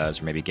work she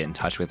does, or maybe get in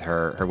touch with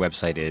her, her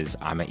website is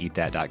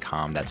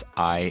I'mmaEatThat.com. That's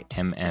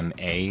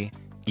IMMA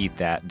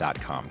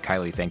eatthat.com.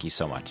 Kylie, thank you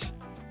so much.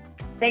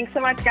 Thanks so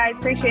much, guys.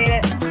 Appreciate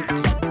it.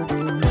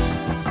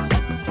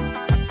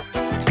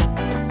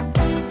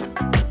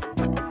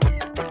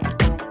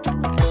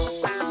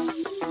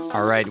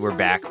 All right, we're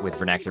back with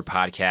Vernacular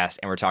Podcast,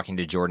 and we're talking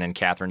to Jordan and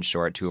Catherine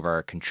Short, two of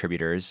our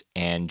contributors.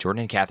 And Jordan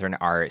and Catherine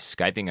are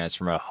Skyping us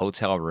from a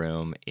hotel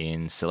room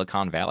in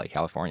Silicon Valley,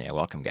 California.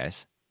 Welcome,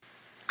 guys.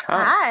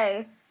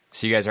 Hi.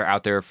 So you guys are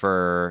out there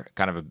for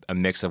kind of a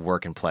mix of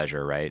work and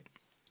pleasure, right?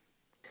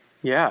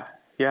 Yeah.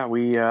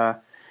 We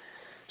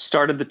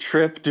started the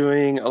trip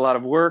doing a lot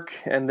of work,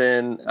 and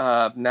then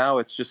now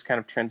it's just kind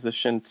of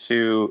transitioned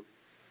to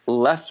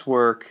less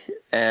work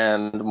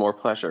and more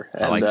pleasure.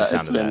 And I like the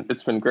sound of that.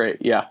 It's been great.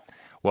 Yeah.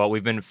 Well,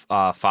 we've been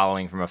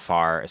following from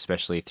afar,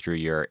 especially through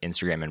your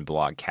Instagram and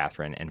blog,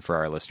 Catherine. And for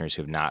our listeners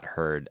who have not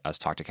heard us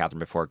talk to Catherine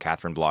before,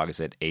 Catherine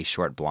blogs at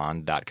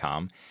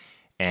ashortblonde.com.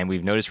 And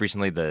we've noticed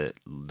recently the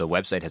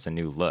website has a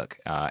new look.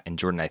 And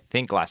Jordan, I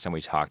think last time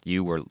we talked,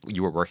 you were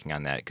working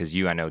on that because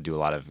I know, do a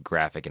lot of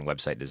graphic and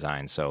website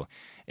design. So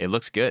it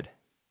looks good.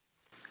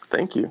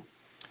 Thank you.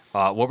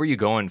 What were you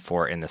going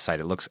for in the site?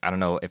 It looks, I don't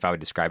know if I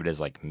would describe it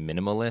as like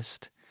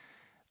minimalist,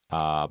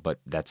 but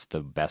that's the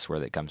best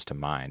word that comes to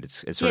mind. It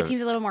seems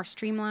a little more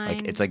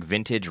streamlined. It's like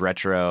vintage,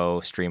 retro,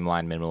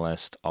 streamlined,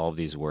 minimalist. All of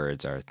these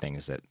words are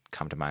things that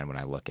come to mind when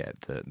I look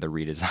at the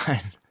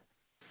redesign.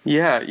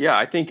 Yeah.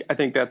 I think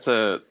that's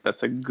a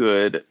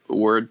good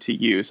word to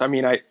use. I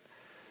mean,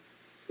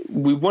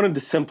 we wanted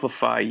to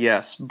simplify,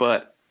 yes,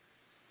 but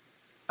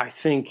I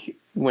think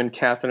when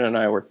Catherine and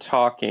I were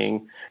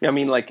talking, I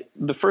mean, like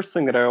the first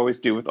thing that I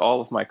always do with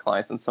all of my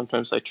clients, and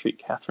sometimes I treat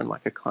Catherine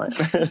like a client,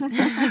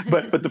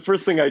 but the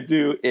first thing I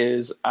do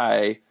is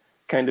I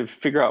kind of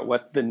figure out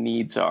what the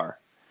needs are.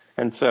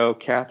 And so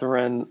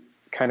Catherine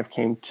kind of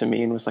came to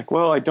me and was like,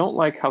 well, I don't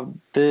like how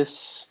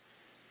this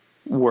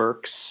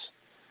works,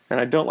 and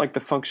I don't like the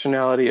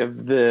functionality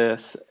of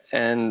this,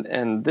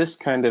 and this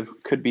kind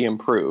of could be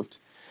improved.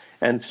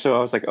 And so I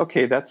was like,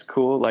 okay, that's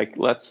cool. Like,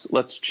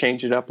 let's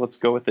change it up. Let's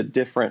go with a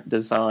different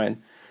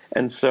design.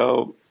 And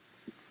so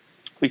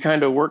we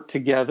kind of worked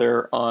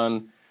together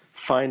on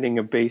finding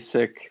a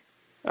basic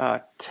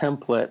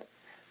template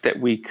that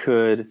we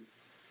could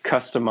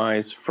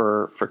customize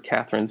for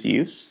Catherine's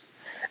use.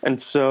 And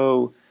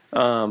so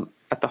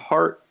at the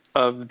heart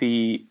of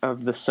the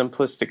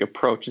simplistic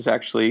approach is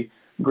actually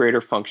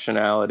greater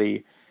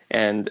functionality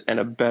and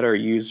a better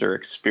user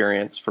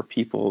experience for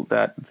people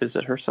that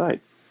visit her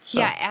site. So.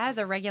 Yeah, as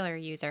a regular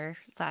user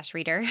 /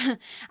 reader,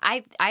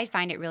 I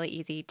find it really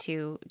easy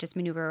to just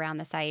maneuver around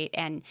the site.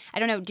 And I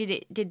don't know,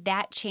 did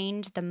that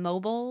change the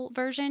mobile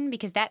version?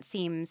 Because that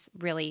seems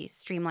really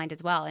streamlined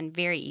as well and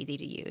very easy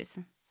to use.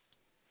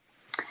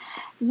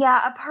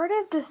 Yeah, a part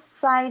of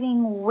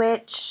deciding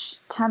which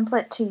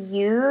template to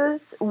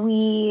use,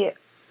 we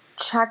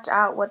checked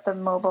out what the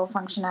mobile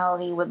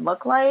functionality would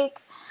look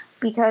like,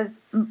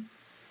 because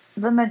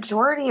the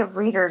majority of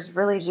readers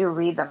really do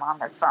read them on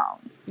their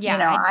phone. Yeah,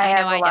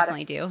 I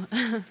definitely do.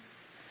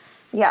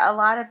 Yeah, a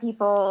lot of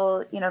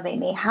people, they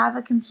may have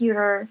a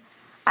computer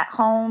at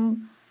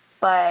home,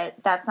 but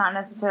that's not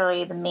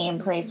necessarily the main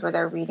place where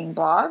they're reading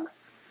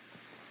blogs.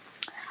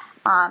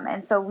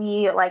 And so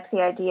we liked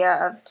the idea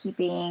of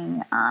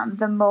keeping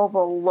the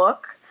mobile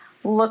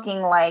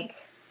looking like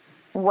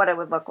what it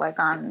would look like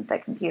on the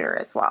computer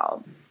as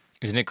well.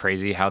 Isn't it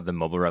crazy how the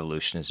mobile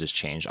revolution has just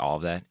changed all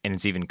of that? And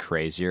it's even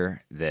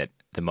crazier that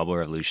the mobile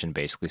revolution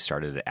basically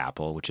started at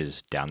Apple, which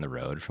is down the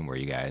road from where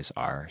you guys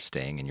are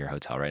staying in your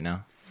hotel right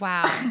now.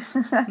 Wow.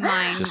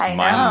 Mind. Just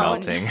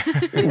mind-melting.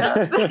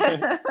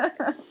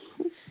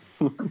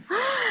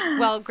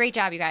 Well, great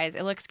job, you guys.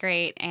 It looks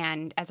great.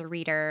 And as a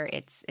reader,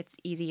 it's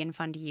easy and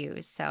fun to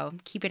use. So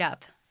keep it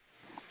up.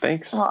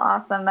 Thanks. Well,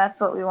 awesome.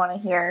 That's what we want to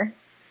hear.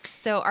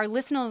 So our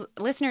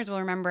listeners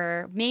will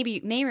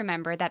may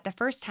remember that the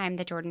first time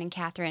that Jordan and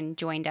Catherine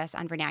joined us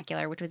on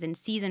Vernacular, which was in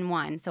season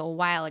 1, so a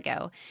while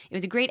ago. It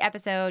was a great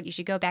episode. You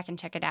should go back and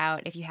check it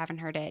out if you haven't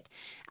heard it.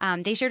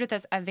 They shared with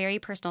us a very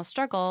personal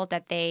struggle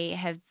that they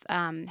have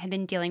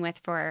been dealing with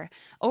for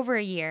over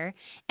a year,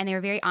 and they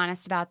were very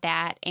honest about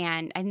that.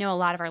 And I know a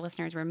lot of our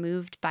listeners were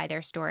moved by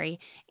their story,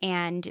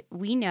 and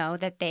we know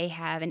that they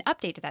have an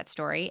update to that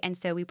story, and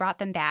so we brought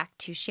them back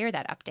to share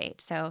that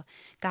update. So,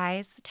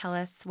 guys, tell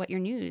us what your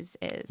news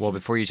is. Well,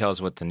 before you tell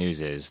us what the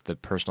news is, the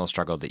personal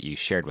struggle that you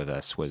shared with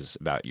us was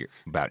about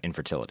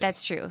infertility.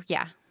 That's true.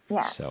 Yeah.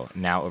 Yes. So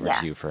now over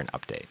to you for an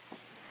update.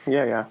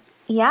 Yeah.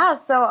 Yeah.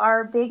 So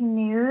our big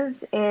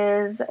news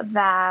is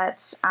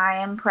that I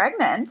am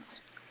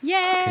pregnant.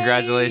 Yay!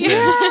 Congratulations.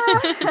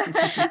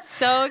 Yeah.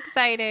 So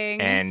exciting.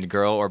 And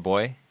girl or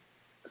boy?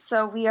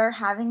 So we are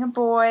having a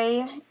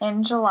boy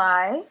in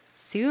July.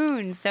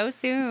 Soon. So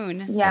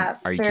soon.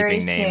 Yes. Are you very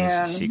keeping names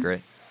soon.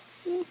 secret?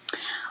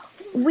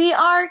 We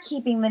are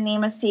keeping the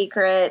name a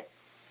secret.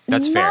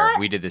 That's fair.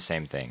 We did the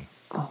same thing.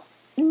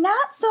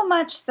 Not so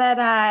much that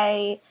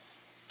I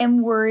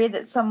am worried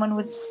that someone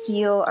would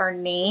steal our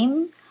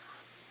name,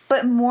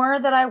 but more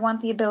that I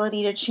want the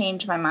ability to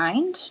change my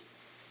mind.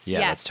 Yeah,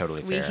 yes, that's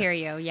totally fair. We hear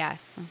you,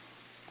 yes.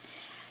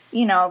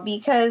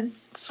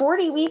 Because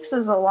 40 weeks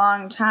is a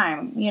long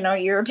time.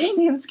 Your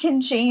opinions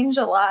can change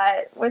a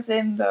lot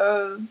within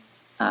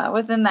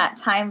that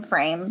time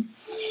frame.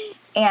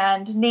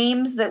 And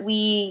names that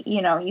we,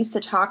 used to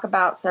talk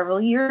about several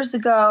years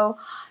ago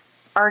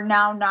are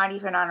now not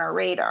even on our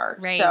radar.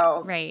 Right,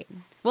 So, right.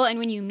 Well, and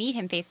when you meet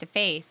him face to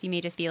face, you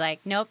may just be like,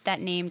 nope,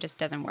 that name just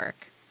doesn't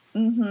work.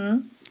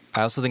 Mm-hmm.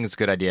 I also think it's a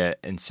good idea,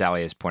 and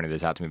Sally has pointed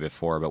this out to me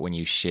before, but when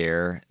you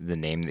share the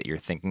name that you're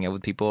thinking of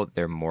with people,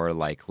 they're more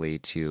likely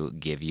to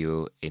give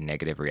you a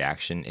negative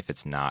reaction if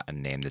it's not a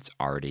name that's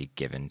already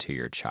given to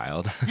your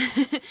child.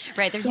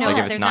 Right. There's Like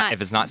no,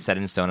 if it's not set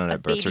in stone on a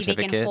birth baby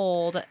certificate, they can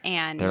hold,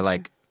 and they're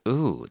like,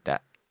 ooh,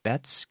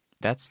 that's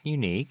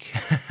unique.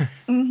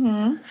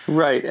 Mm-hmm.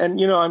 Right. And,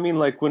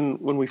 like when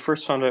we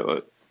first found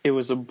out it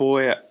was a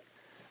boy,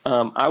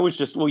 I was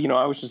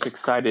just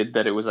excited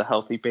that it was a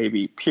healthy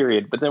baby,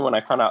 period. But then when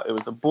I found out it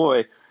was a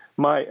boy,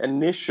 my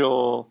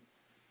initial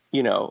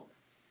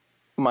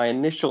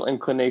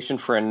inclination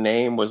for a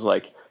name was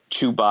like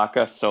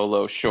Chewbacca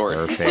Solo Short.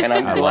 Perfect. And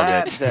I'm I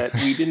glad love it. that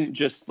we didn't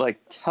just like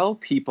tell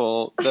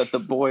people that the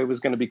boy was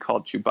going to be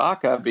called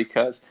Chewbacca,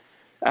 because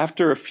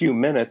after a few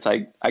minutes,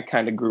 I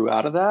kind of grew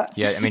out of that.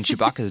 Yeah, I mean,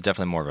 Chewbacca is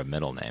definitely more of a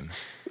middle name.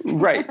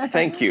 Right.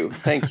 Thank you.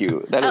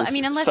 That is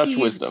unless such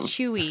you wisdom. use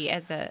Chewy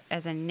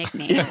as a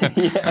nickname.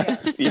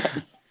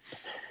 Yes.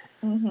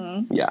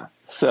 Mm-hmm. Yeah.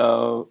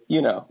 So,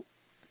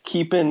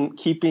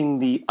 keeping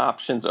the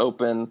options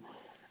open.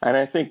 And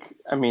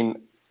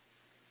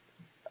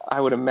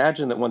I would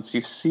imagine that once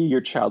you see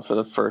your child for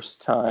the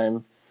first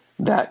time,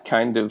 that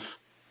kind of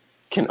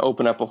can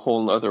open up a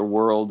whole other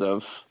world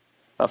of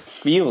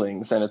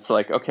feelings. And it's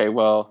like, okay,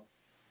 well,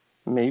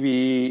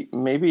 maybe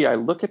I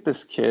look at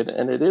this kid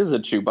and it is a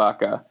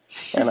Chewbacca.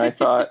 And I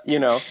thought,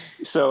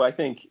 so I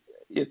think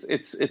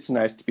it's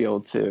nice to be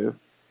able to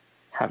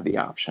have the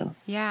option.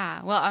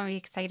 Yeah. Well, I'm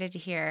excited to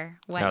hear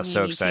what name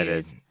So you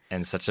excited. choose.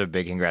 And such a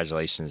big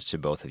congratulations to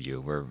both of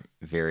you. We're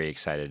very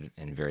excited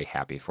and very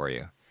happy for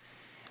you.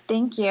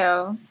 Thank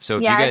you. So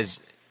if Yeah, you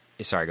guys...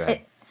 Sorry, go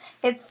ahead.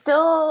 It's still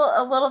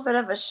a little bit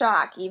of a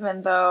shock,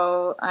 even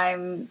though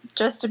I'm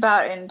just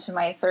about into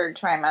my third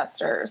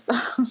trimester. So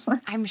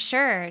I'm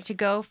sure to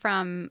go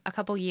from a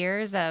couple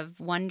years of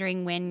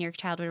wondering when your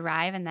child would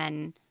arrive and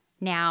then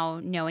now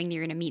knowing that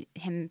you're going to meet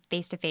him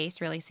face to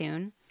face really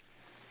soon.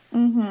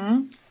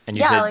 Mm-hmm. And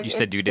you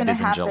said due date is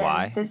in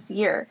July? This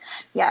year.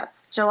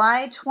 Yes.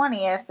 July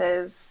 20th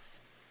is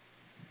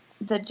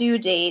the due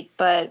date,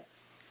 but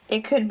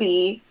it could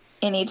be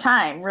any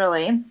time,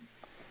 really.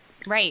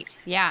 Right.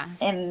 Yeah.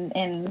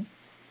 In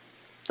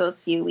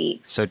those few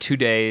weeks. So 2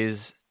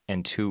 days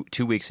and 2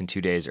 weeks and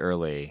 2 days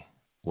early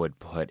would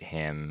put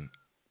him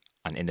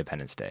on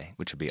Independence Day,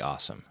 which would be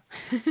awesome.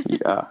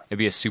 Yeah. It'd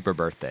be a super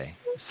birthday.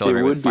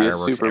 Celebrate It with would be a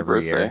fireworks super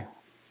every birthday. year.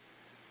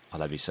 Oh,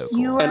 that'd be so cool.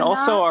 You are And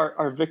also not-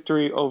 our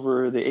victory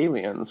over the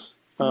aliens.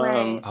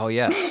 Right. Oh,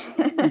 yes.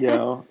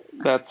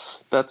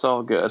 That's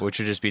all good. Which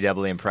would just be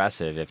doubly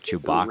impressive if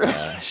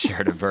Chewbacca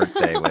shared a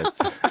birthday with...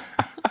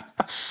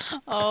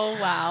 Oh,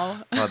 wow.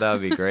 Oh, that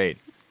would be great.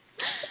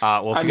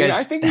 Well, if I you mean, guys...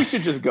 I think we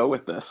should just go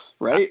with this,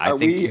 right? I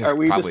think you are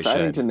we probably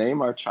deciding should. to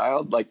name our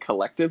child like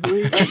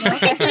collectively? We'll just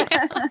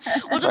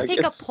Like, take a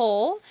it's-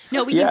 poll.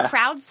 No, we Yeah. can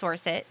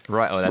crowdsource it.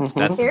 Right. Oh, that's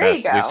the There you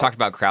best. go. We've talked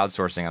about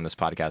crowdsourcing on this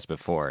podcast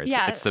before.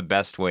 Yeah. It's the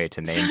best way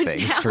to name So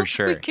things now for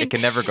sure. we It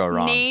can never go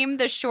wrong. Name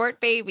the short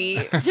baby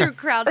through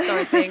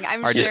crowdsourcing.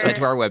 I'm Or sure. just go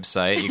to our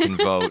website. You can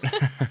vote.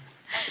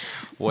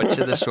 What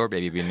should the short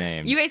baby be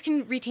named? You guys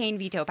can retain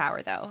veto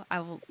power, though. I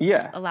will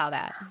Yeah. allow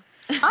that.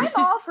 I'm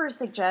all for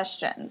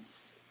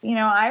suggestions.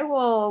 I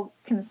will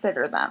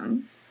consider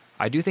them.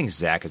 I do think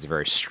Zach is a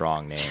very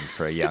strong name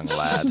for a young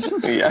lad.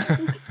 Yeah.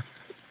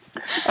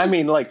 I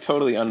mean, like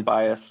totally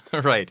unbiased.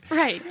 Right.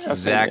 Right.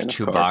 Zach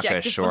Opinion, of Chewbacca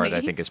course. Short,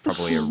 I think, is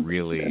probably a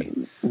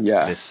really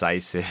Yeah.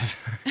 decisive.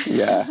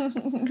 Yeah.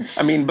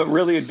 I mean, but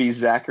really it'd be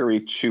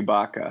Zachary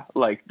Chewbacca.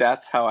 Like,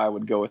 that's how I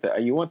would go with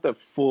it. You want the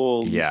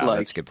full, Yeah, like,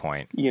 that's a good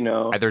point.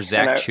 Either Either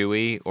Zach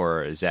Chewy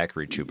or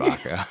Zachary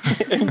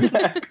Chewbacca.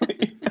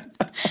 Exactly.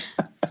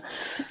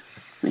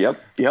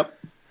 Yep.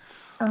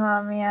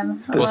 Oh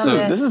man, I Well, love so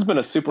it. This has been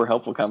a super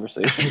helpful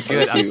conversation. Good.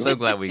 Thank I'm you. so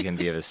glad we can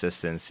be of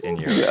assistance in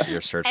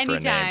your search for a name.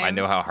 Anytime. I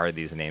know how hard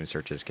these name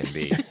searches can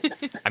be.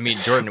 I mean,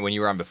 Jordan, when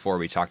you were on before,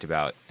 we talked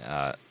about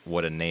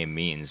what a name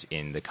means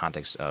in the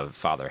context of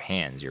Father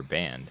Hands, your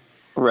band.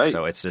 Right.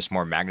 So it's just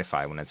more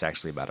magnified when it's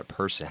actually about a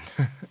person.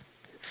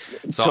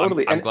 So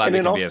Totally. I'm glad and we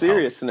in can all be of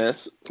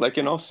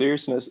help.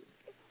 seriousness,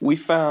 we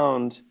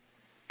found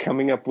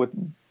coming up with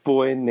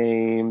boy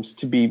names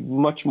to be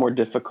much more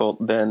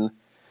difficult than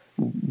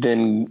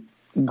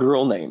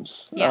girl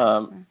names.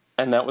 Yes.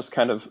 And that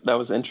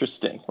was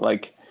interesting.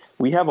 Like,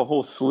 we have a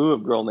whole slew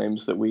of girl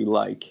names that we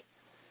like,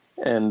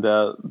 and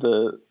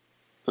the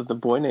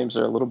boy names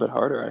are a little bit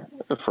harder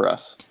for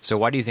us. So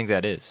why do you think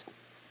that is?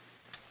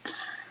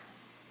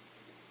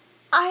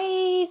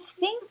 I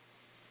think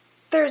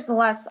there's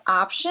less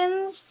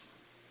options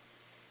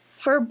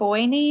for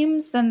boy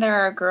names than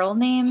there are girl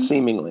names.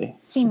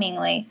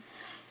 Seemingly.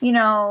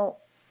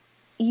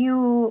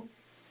 You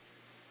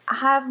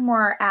have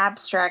more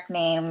abstract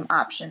name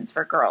options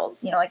for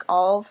girls, like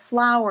all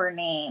flower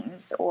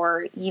names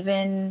or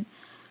even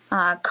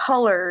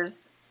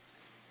colors.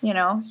 You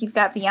know, you've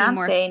got Seem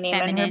more Beyonce naming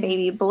feminine. her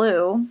baby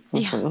Blue.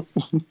 Yeah.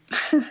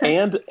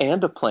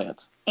 And a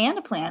plant. And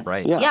a plant.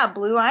 Right. Yeah,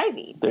 Blue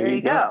Ivy. There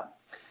you go.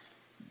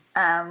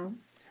 No,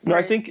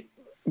 I think.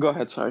 Go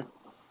ahead. Sorry.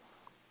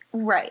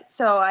 Right.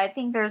 So I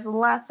think there's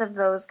less of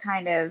those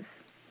kind of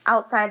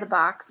outside the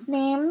box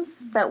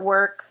names that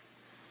work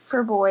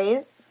for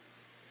boys.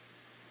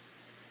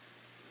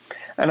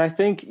 And I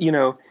think,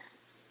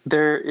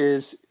 there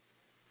is,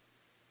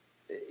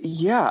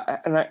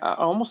 and I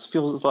almost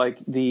feels like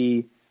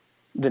the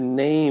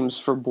names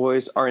for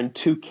boys are in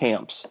two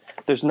camps.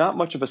 There's not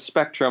much of a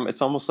spectrum.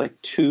 It's almost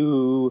like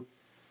two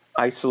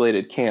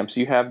isolated camps.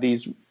 You have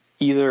these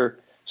either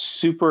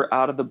super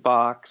out of the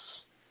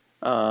box,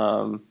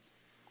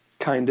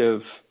 kind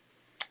of,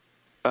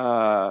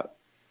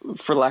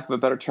 for lack of a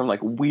better term,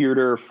 like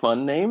weirder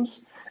fun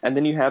names. And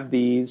then you have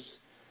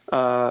these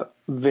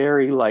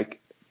very like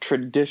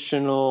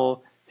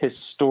traditional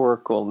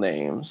historical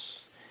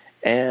names.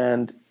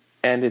 And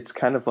it's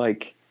kind of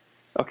like,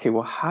 okay,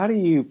 well, how do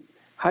you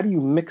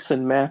mix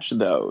and match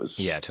those?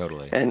 Yeah,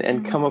 totally.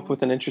 And come up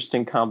with an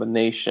interesting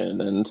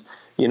combination. And,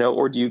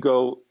 or do you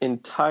go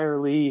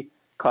entirely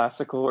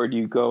classical, or do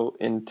you go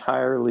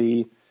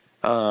entirely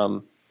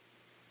kind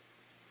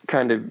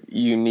of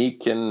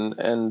unique and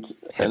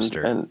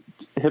Hipster. and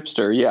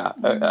hipster? Yeah,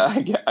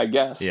 I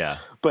guess. Yeah.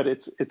 But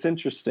it's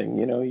interesting.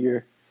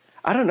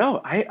 I don't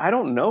know. I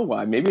don't know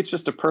why. Maybe it's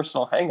just a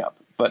personal hang up.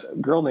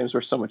 But girl names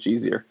were so much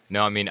easier.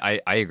 No, I mean,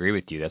 I agree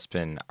with you. That's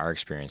been our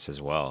experience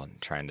as well.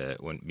 Trying to,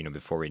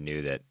 before we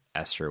knew that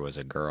Esther was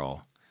a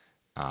girl,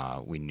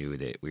 we knew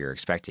that we were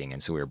expecting.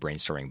 And so we were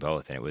brainstorming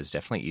both. And it was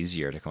definitely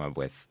easier to come up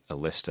with a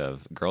list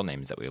of girl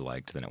names that we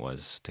liked than it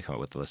was to come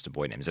up with a list of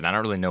boy names. And I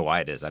don't really know why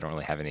it is. I don't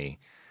really have any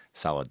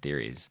solid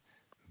theories.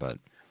 But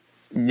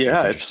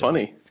yeah, it's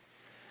funny.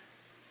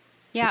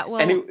 Yeah,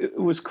 well, and it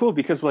was cool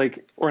because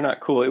or not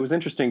cool. It was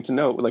interesting to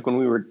note, when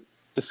we were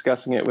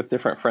discussing it with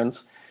different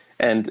friends,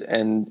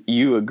 and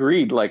you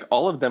agreed,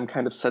 all of them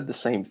kind of said the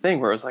same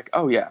thing, where I was like,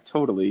 oh yeah,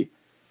 totally.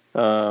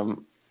 Girl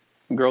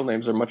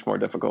names are much more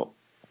difficult.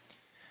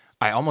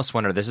 I almost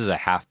wonder, this is a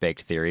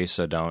half-baked theory,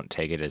 so don't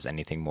take it as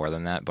anything more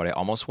than that, but I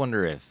almost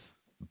wonder if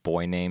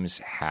boy names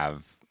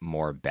have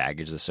more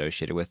baggage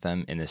associated with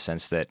them, in the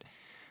sense that,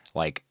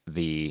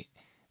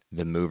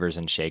 the movers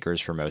and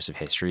shakers for most of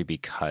history,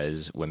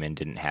 because women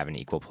didn't have an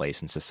equal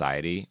place in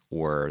society,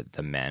 were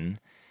the men.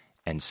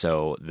 And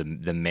so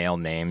the male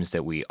names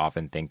that we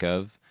often think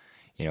of,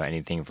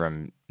 anything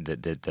from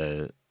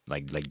the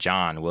like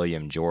John,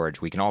 William, George,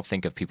 we can all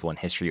think of people in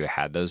history who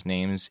had those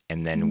names,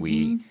 and then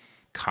we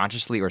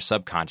consciously or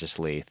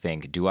subconsciously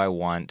think, do I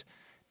want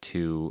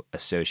to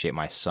associate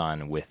my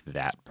son with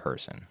that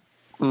person?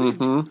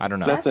 Mm-hmm. I don't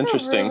know. That's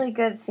interesting. A really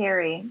good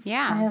theory.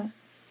 Yeah.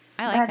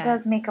 I like that. That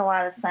does make a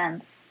lot of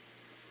sense.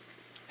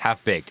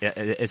 Half-baked.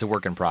 It's a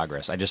work in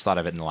progress. I just thought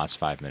of it in the last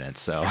 5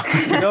 minutes. So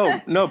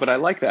no, but I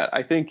like that.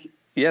 I think,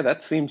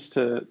 that seems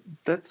to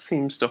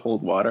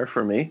hold water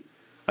for me.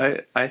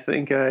 I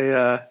think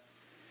for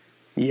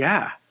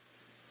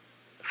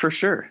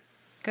sure.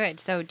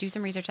 Good. So do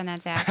some research on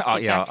that, Zach. Oh,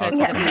 Get yeah, back to us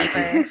with a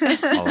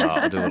paper.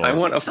 I'll do a little. I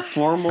want a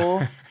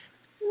formal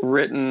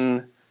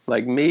written,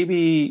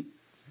 maybe,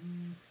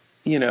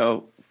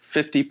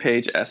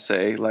 50-page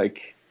essay,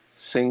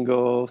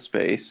 single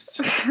spaced,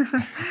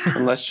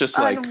 and let's just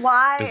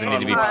does it need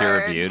to be peer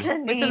reviewed? With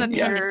some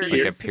appendices.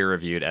 Like a peer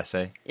reviewed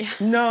essay?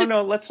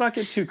 No, let's not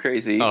get too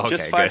crazy. Oh, okay,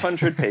 just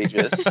 500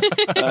 pages.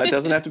 It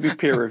doesn't have to be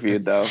peer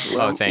reviewed though.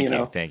 Oh,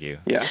 thank you.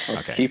 Yeah,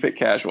 let's keep it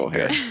casual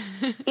here.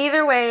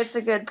 Either way, it's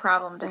a good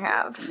problem to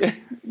have.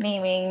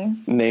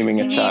 Naming a child. Naming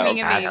a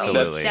baby.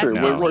 Absolutely. That's true.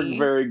 No. We're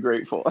very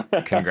grateful.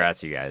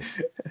 Congrats, you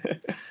guys.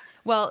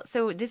 Well,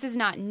 so this is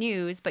not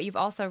news, but you've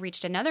also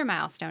reached another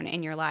milestone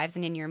in your lives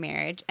and in your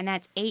marriage, and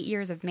that's 8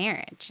 years of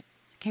marriage.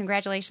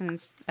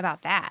 Congratulations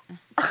about that.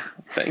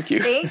 Thank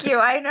you. Thank you.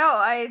 I know.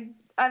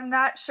 I'm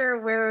not sure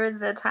where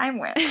the time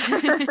went.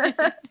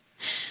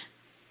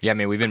 Yeah, I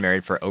mean, we've been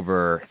married for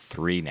over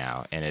 3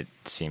 now, and it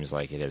seems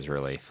like it has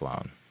really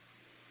flown.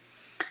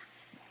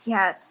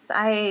 Yes,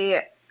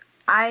 I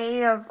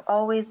have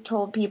always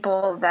told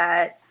people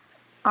that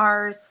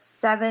our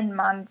 7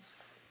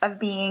 months of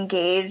being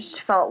engaged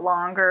felt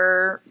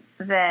longer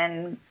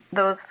than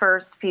those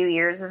first few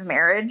years of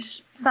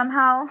marriage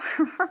somehow.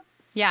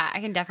 Yeah, I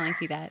can definitely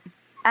see that.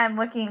 And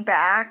looking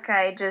back,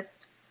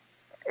 it's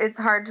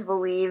hard to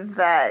believe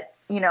that,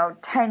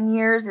 10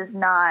 years is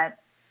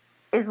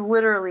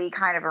literally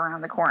kind of around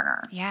the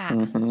corner. Yeah.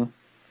 Mm-hmm.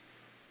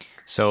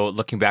 So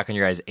looking back on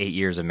your guys' 8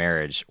 years of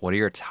marriage, what are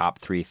your top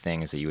 3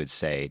 things that you would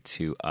say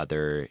to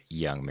other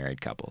young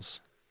married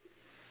couples?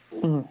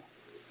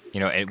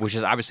 Which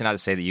is obviously not to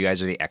say that you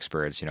guys are the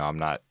experts. I'm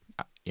not,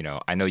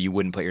 I know you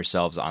wouldn't put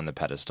yourselves on the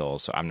pedestal,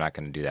 so I'm not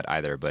going to do that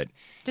either. But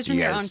just from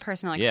your own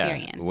personal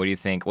experience. Yeah. What do you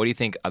think? What do you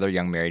think other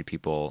young married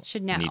people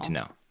should know? Need to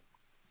know?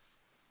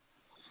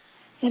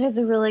 That is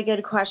a really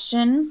good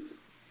question.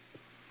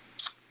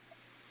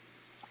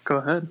 Go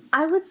ahead.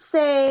 I would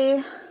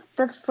say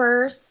the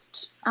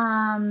first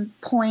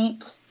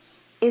point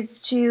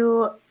is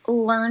to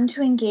learn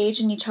to engage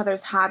in each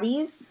other's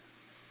hobbies,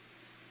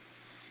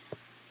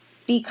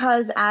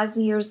 because as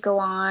the years go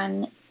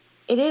on,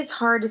 it is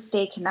hard to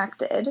stay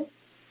connected,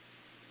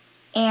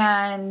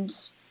 and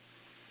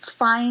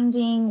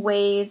finding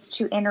ways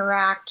to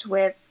interact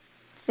with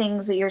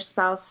things that your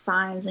spouse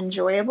finds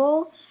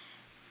enjoyable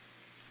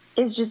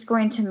is just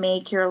going to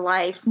make your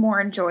life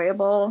more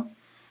enjoyable.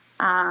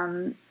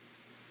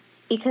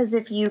 Because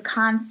if you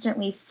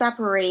constantly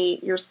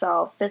separate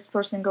yourself, this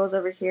person goes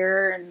over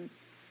here and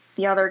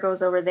the other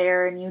goes over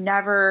there, and you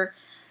never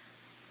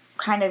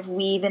kind of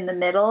weave in the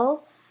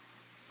middle,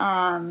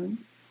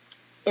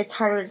 it's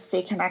harder to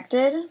stay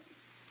connected.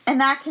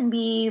 And that can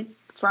be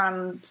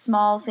from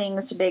small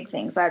things to big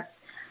things.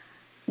 That's,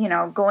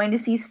 going to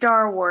see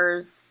Star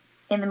Wars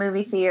in the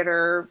movie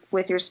theater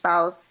with your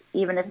spouse,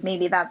 even if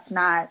maybe that's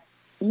not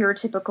your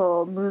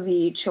typical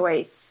movie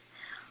choice.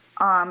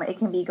 It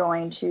can be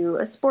going to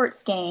a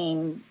sports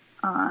game,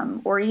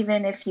 or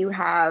even if you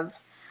have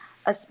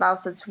a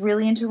spouse that's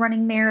really into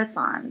running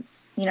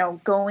marathons,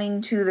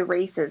 going to the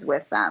races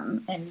with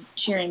them and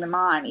cheering them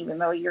on, even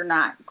though you're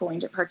not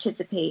going to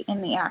participate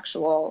in the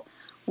actual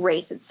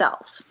race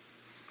itself.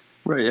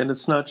 Right, and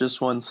it's not just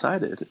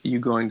one-sided. You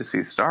going to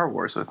see Star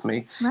Wars with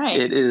me. Right.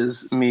 It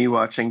is me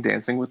watching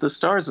Dancing with the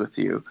Stars with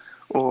you,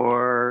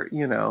 or,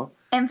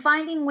 And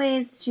finding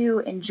ways to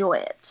enjoy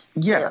it,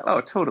 Yeah, too.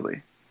 oh,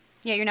 totally.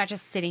 Yeah, you're not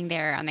just sitting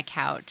there on the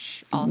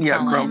couch all Yeah,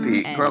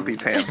 sullen grumpy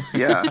pants,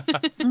 yeah.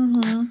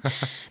 Mm-hmm. That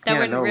Yeah,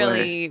 wouldn't no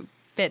really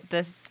fit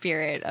the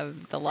spirit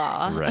of the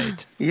law.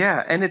 Right.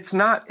 Yeah, and it's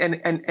not,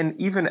 and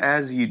even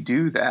as you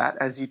do that,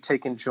 as you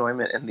take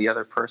enjoyment in the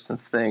other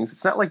person's things,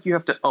 it's not like you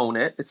have to own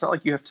it. It's not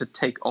like you have to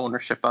take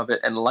ownership of it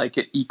and like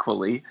it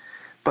equally,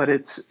 but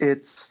it's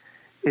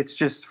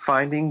just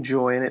finding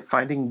joy in it,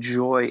 finding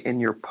joy in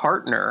your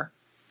partner,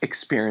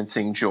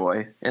 experiencing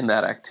joy in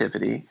that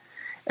activity,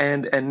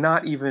 and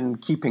not even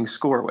keeping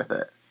score with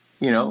it.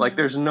 Like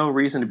there's no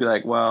reason to be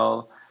like,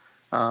 well,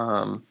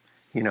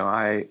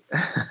 I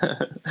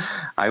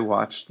I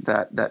watched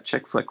that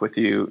chick flick with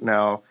you.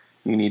 Now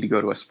you need to go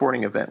to a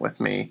sporting event with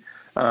me.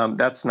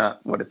 That's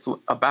not what it's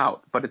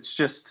about, but it's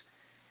just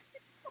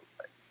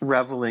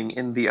reveling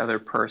in the other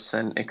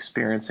person,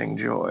 experiencing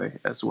joy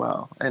as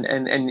well.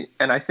 And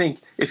I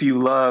think if you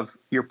love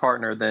your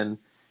partner, then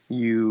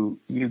you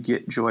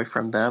get joy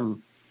from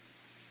them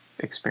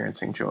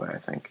experiencing joy, I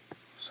think.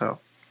 So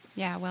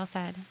Yeah, well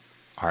said.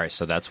 All right,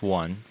 so that's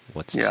one.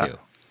 What's Yeah. two?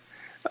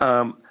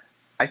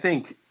 I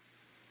think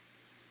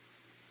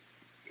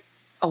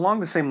along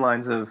the same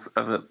lines of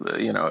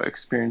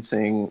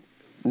experiencing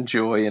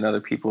joy in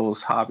other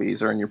people's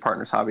hobbies or in your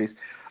partner's hobbies,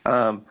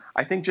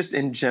 I think just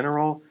in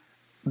general,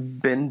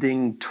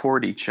 bending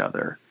toward each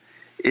other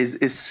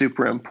is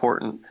super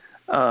important.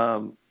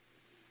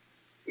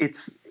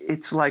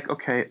 It's like,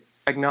 okay,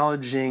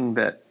 acknowledging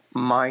that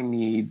my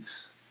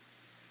needs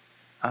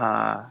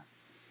are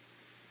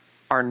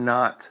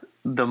not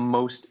the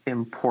most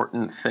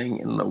important thing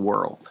in the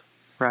world,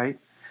 right?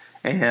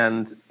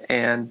 And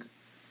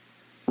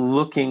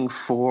looking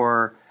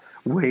for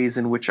ways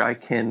in which I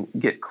can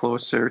get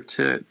closer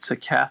to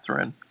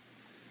Catherine,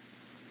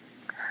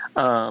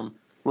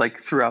 like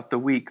throughout the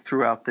week,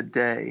 throughout the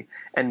day,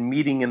 and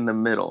meeting in the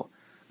middle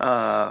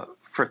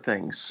for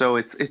things.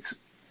 So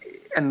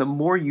and the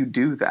more you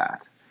do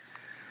that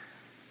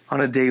on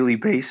a daily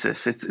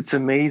basis, it's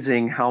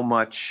amazing how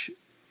much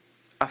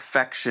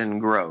affection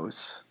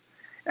grows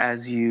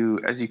as you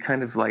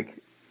kind of like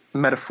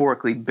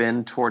metaphorically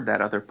bend toward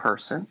that other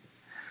person,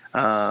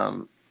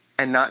 and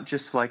not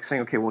just like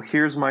saying, okay, well,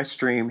 here's my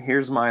stream,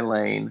 here's my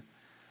lane,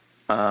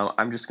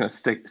 I'm just going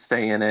to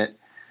stay in it,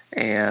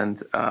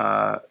 and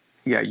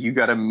you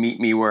got to meet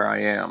me where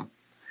I am.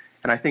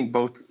 And I think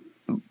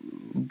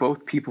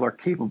both people are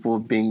capable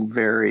of being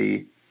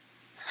very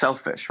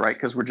selfish, right?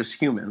 Because we're just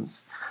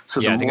humans.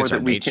 So Yeah, the I think more it's our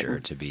that we nature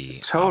can, to be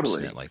Totally.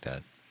 obstinate like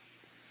that.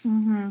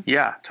 Mm-hmm.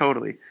 Yeah,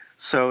 totally.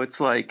 So it's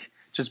like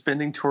just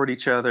bending toward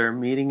each other,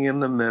 meeting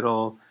in the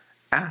middle,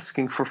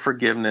 asking for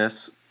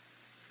forgiveness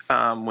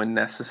when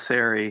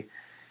necessary.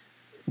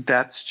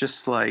 That's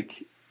just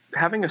like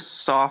having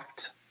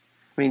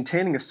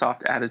maintaining a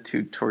soft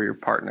attitude toward your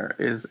partner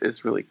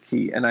is really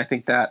key. And I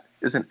think that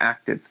is an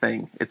active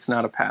thing. It's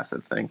not a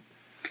passive thing.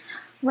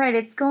 Right.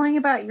 It's going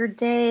about your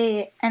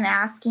day and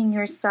asking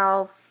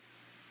yourself,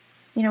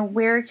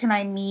 where can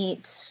I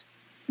meet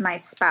my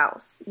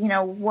spouse?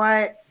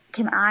 What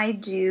can I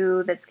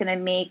do that's going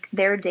to make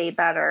their day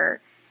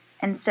better,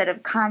 instead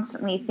of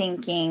constantly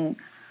thinking,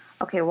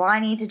 okay, well, I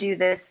need to do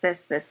this,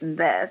 this, this, and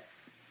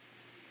this.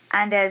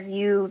 And as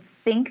you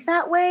think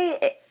that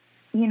way,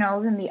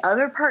 then the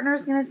other partner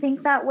is going to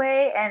think that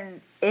way.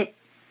 And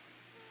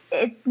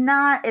it's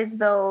not as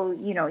though,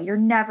 you're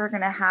never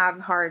going to have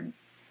hard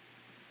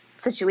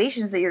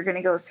situations that you're going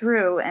to go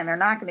through, and they're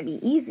not going to be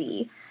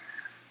easy.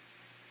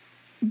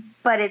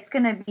 But it's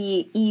going to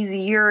be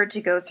easier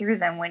to go through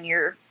them when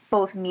you're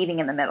both meeting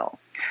in the middle.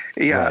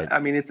 Yeah, Right. I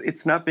mean,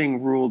 it's not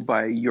being ruled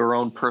by your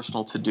own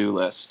personal to-do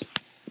list.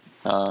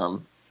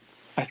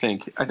 I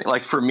think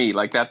like for me,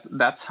 like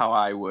that's how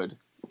I would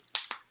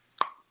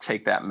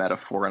take that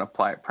metaphor and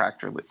apply it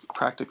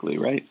practically,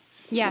 right?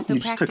 Yeah, so you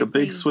just took a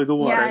big swig of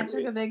water. Yeah, I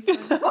took a big swig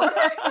of water.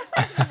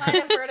 You might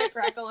have heard a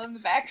crackle in the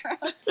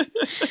background.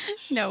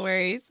 No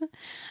worries.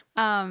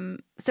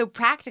 So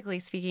practically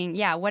speaking,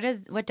 yeah, what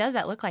does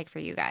that look like for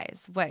you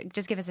guys?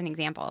 Just give us an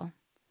example.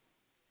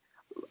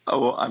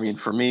 Oh, I mean,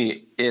 for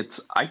me,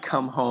 it's I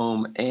come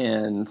home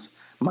and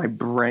my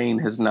brain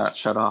has not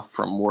shut off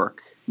from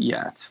work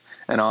yet.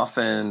 And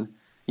often,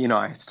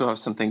 I still have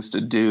some things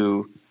to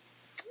do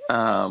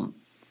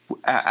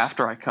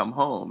after I come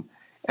home.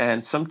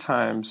 And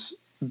sometimes,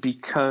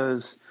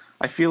 because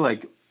I feel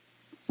like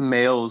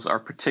males are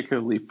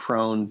particularly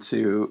prone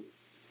to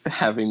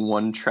having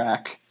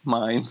one-track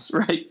minds,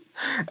 right?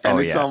 And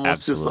it's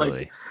almost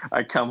absolutely. Just like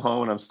I come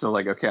home and I'm still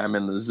like, okay, I'm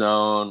in the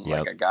zone. Yep.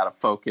 Like I got to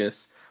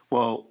focus.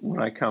 Well,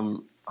 when I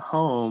come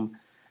home,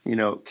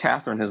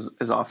 Catherine is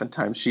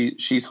oftentimes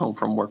she's home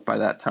from work by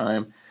that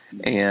time.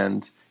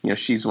 And,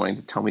 she's wanting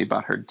to tell me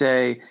about her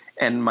day.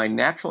 And my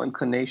natural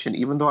inclination,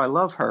 even though I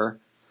love her,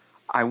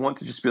 I want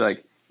to just be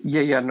like,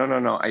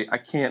 no. I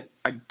can't,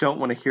 I don't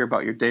want to hear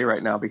about your day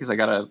right now because I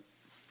gotta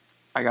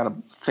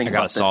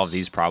solve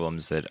these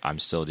problems that I'm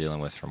still dealing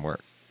with from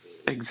work.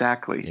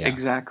 Exactly.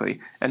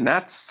 And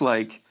that's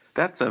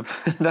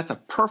a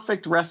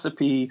perfect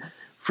recipe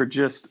for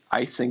just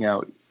icing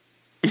out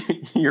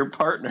your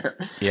partner.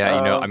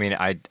 Yeah, I mean,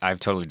 I've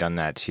totally done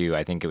that too.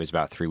 I think it was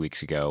about 3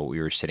 weeks ago. We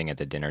were sitting at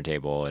the dinner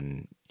table,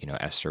 and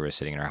Esther was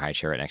sitting in her high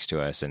chair right next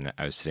to us, and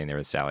I was sitting there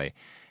with Sally,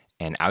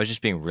 and I was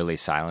just being really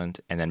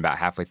silent. And then about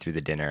halfway through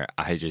the dinner,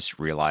 I just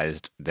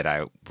realized that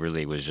I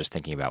really was just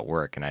thinking about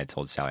work. And I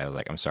told Sally, I was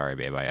like, "I'm sorry,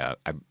 babe.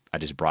 I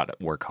just brought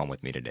work home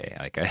with me today.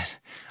 Like I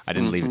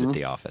didn't leave it at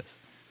the office."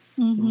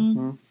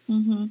 Mm-hmm.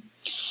 Mm-hmm.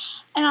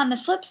 And on the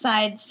flip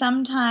side,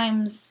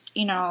 sometimes,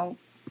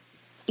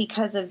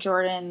 because of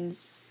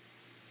Jordan's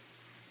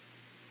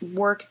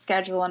work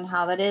schedule and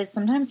how that is,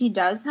 sometimes he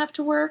does have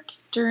to work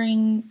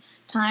during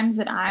times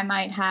that I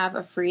might have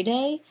a free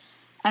day,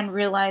 and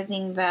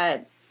realizing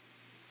that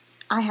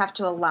I have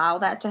to allow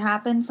that to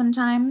happen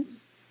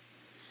sometimes,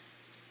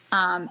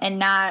 and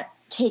not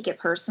take it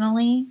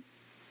personally.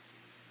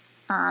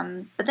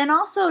 But then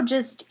also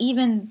just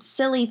even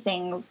silly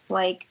things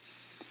like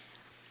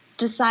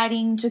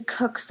deciding to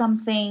cook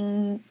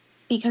something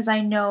because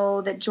I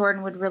know that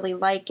Jordan would really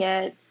like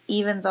it,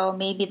 even though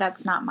maybe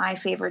that's not my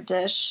favorite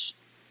dish,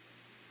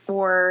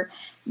 or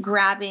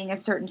grabbing a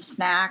certain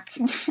snack,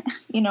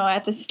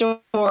 at the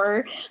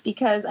store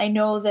because I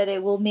know that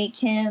it will make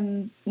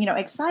him,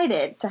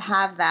 excited to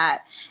have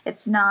that.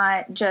 It's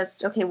not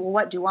just, okay, well,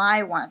 what do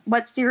I want?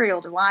 What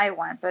cereal do I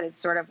want? But it's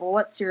sort of, well,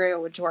 what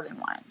cereal would Jordan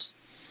want?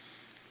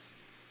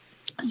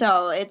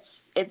 So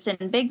it's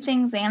in big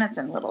things and it's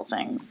in little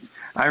things.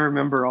 I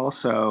remember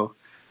also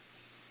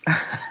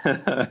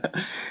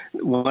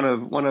one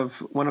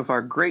of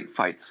our great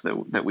fights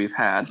that we've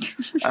had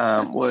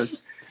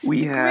was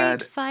we had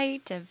great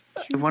fight of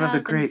 2005. One of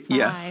the great,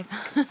 yes.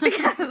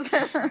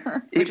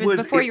 Which was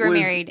before you were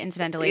married,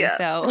 incidentally. Yeah,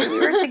 so we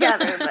were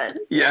together, but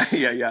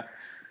yeah.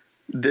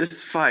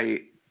 This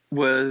fight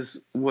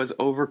was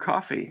over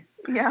coffee.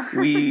 Yeah,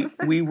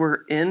 we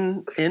were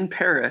in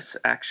Paris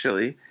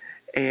actually,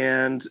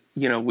 and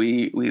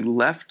we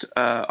left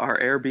our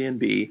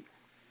Airbnb.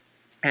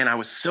 And I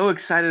was so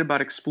excited about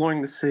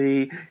exploring the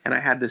city, and I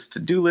had this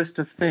to-do list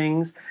of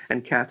things.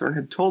 And Catherine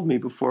had told me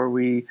before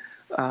we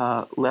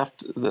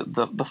left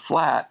the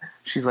flat,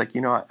 she's like,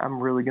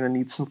 I'm really going to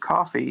need some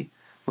coffee.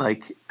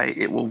 Like,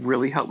 it will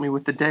really help me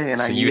with the day.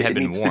 And so I you knew had it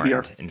been needs warned, to be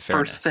our in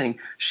fairness. first thing.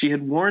 She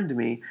had warned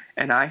me,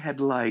 and I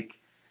had I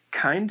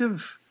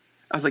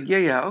was like,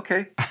 yeah,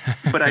 okay.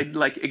 But I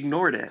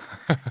ignored it.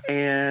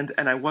 And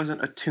I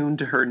wasn't attuned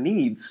to her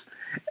needs.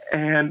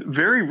 And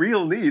very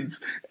real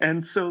needs.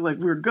 And so we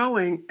were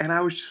going, and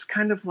I was just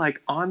kind of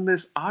on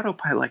this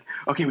autopilot,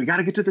 okay, we got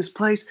to get to this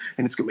place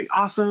and it's going to be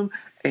awesome.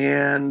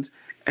 And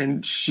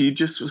she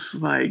just was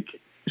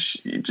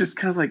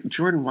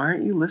Jordan, why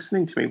aren't you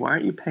listening to me? Why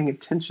aren't you paying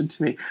attention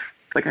to me?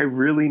 I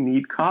really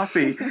need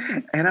coffee.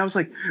 And I was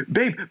like,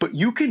 babe, but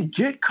you can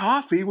get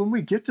coffee when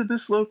we get to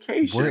this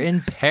location. We're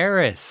in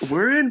Paris.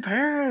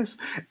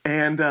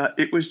 And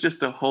it was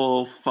just a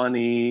whole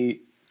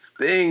funny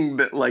thing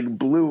that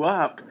blew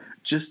up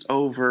just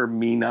over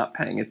me not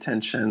paying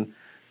attention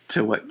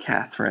to what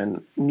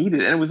Catherine needed.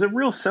 And it was a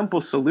real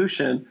simple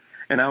solution.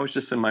 And I was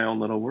just in my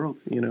own little world,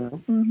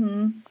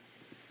 Mm-hmm.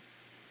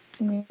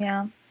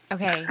 Yeah.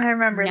 Okay. I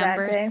remember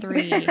that day. Number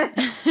 3.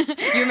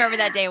 You remember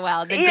that day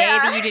well. The day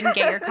that you didn't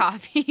get your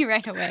coffee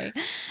right away.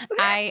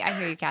 I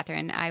hear you,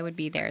 Catherine. I would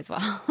be there as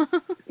well.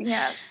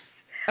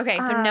 Yes. Okay,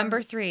 so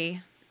number 3.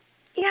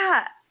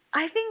 Yeah.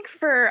 I think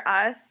for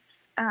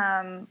us,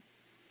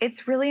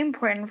 it's really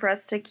important for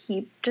us to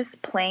keep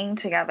just playing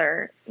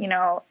together,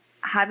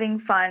 having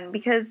fun,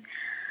 because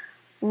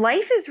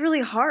life is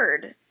really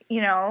hard,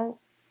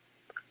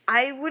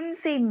 I wouldn't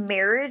say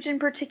marriage in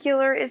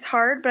particular is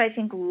hard, but I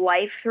think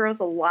life throws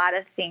a lot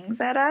of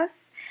things at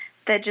us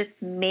that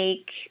just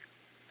make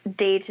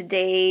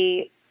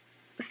day-to-day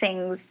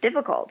things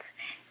difficult.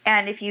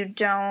 And if you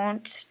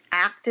don't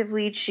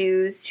actively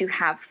choose to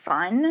have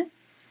fun,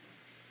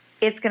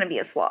 it's going to be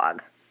a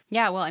slog.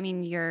 Yeah, well, I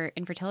mean, your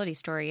infertility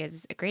story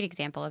is a great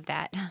example of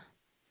that.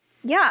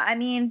 Yeah, I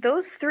mean,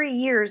 those 3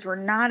 years were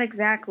not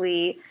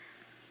exactly...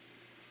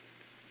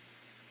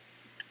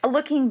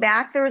 Looking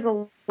back, there was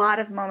a lot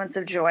of moments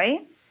of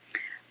joy,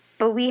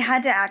 but we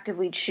had to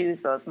actively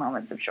choose those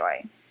moments of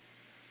joy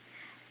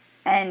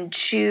and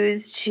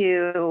choose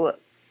to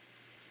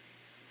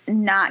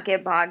not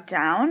get bogged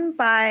down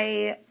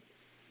by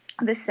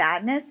the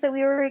sadness that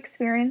we were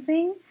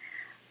experiencing,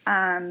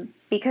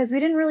 because we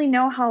didn't really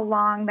know how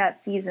long that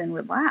season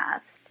would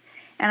last.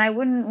 And I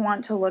wouldn't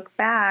want to look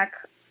back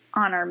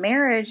on our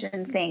marriage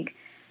and think,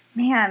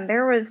 man,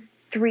 there was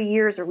 3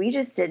 years where we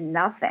just did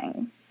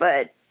nothing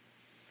but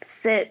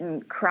sit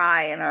and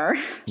cry in our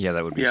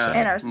that would be sad.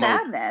 In our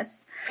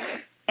sadness.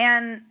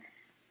 And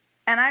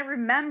I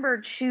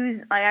remember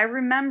I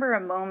remember a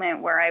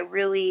moment where I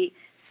really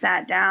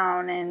sat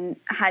down and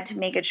had to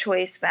make a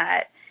choice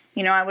that,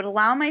 I would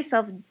allow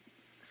myself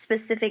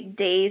specific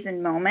days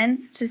and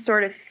moments to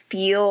sort of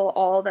feel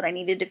all that I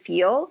needed to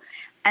feel.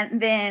 And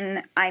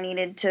then I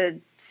needed to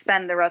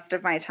spend the rest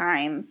of my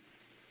time,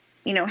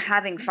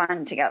 having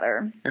fun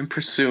together. And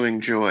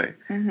pursuing joy,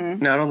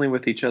 not only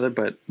with each other,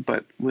 but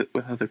with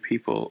other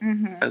people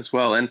as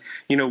well. And,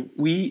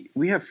 we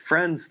have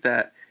friends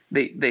that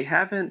they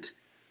haven't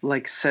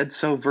like said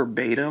so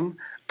verbatim,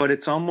 but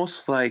it's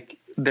almost like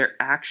their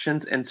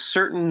actions and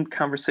certain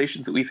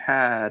conversations that we've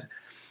had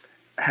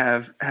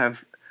have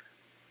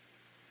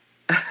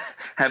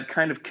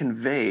kind of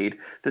conveyed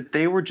that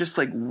they were just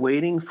like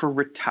waiting for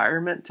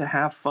retirement to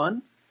have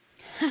fun.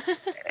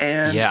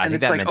 And I think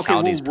it's that like,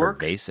 mentality okay, is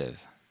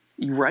pervasive.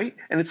 Right?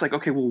 And it's like,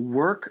 okay, we'll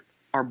work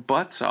our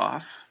butts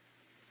off,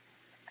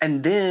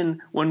 and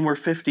then when we're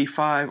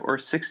 55 or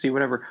 60,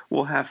 whatever,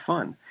 we'll have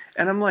fun.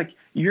 And I'm like,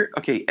 you're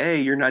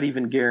not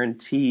even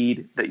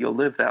guaranteed that you'll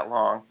live that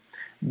long.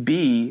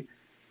 B,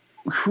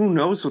 who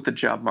knows what the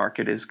job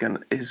market is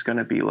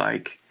gonna be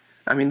like?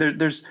 I mean,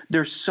 there's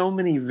so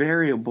many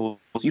variables.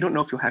 You don't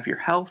know if you'll have your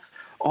health,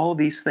 all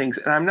these things.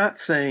 And I'm not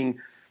saying,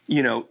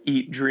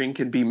 eat, drink,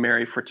 and be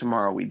merry, for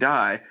tomorrow we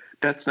die.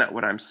 That's not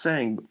what I'm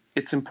saying.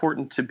 It's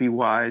important to be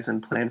wise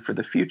and plan for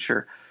the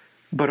future,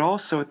 but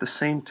also at the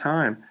same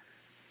time,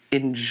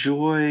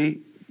 enjoy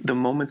the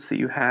moments that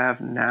you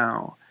have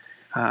now,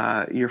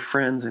 your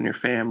friends and your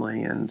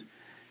family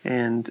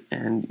and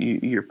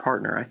your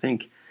partner. I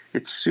think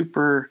it's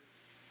super,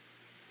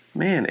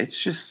 man, it's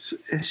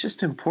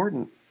just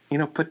important.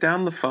 Put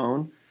down the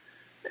phone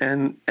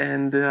and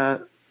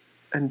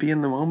be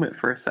in the moment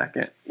for a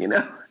second,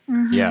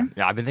 Yeah,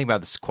 I've been thinking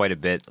about this quite a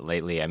bit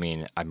lately. I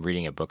mean, I'm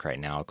reading a book right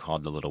now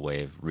called The Little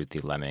Way of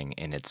Ruthie Lemming,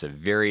 and it's a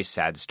very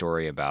sad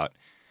story about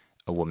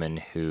a woman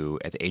who,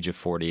 at the age of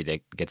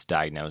 40, gets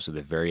diagnosed with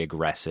a very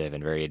aggressive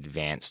and very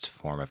advanced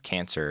form of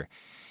cancer.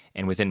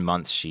 And within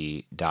months,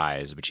 she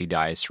dies, but she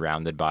dies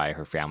surrounded by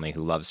her family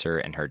who loves her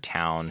and her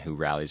town who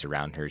rallies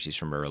around her. She's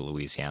from rural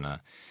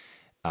Louisiana.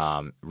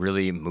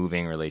 Really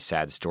moving, really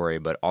sad story,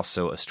 but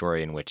also a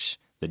story in which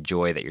the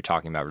joy that you're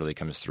talking about really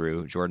comes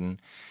through, Jordan.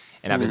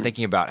 And I've been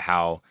thinking about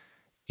how,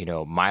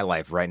 my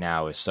life right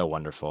now is so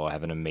wonderful. I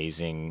have an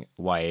amazing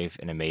wife,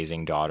 an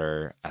amazing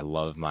daughter. I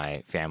love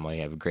my family.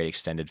 I have a great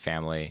extended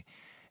family.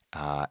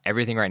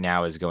 Everything right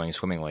now is going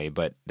swimmingly,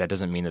 but that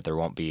doesn't mean that there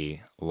won't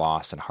be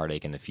loss and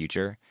heartache in the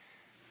future.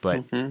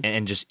 But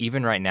and just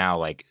even right now,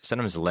 like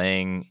sometimes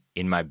laying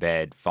in my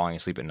bed, falling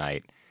asleep at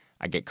night,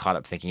 I get caught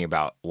up thinking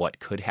about what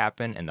could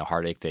happen and the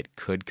heartache that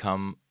could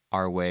come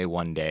our way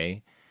one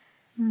day.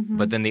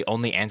 But then the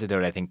only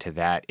antidote, I think, to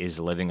that is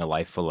living a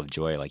life full of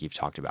joy, like you've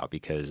talked about,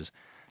 because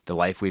the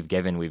life we've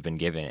been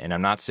given. And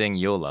I'm not saying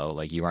YOLO,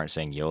 like you aren't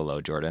saying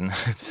YOLO, Jordan.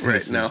 This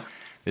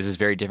is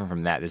very different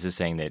from that. This is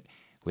saying that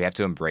we have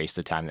to embrace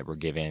the time that we're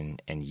given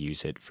and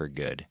use it for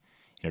good.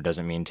 It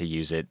doesn't mean to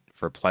use it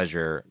for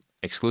pleasure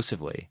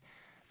exclusively.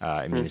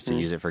 It means to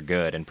use it for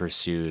good and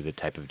pursue the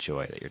type of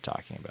joy that you're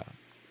talking about.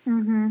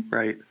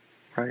 Right,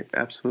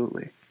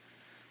 absolutely.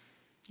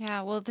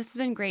 Yeah, well, this has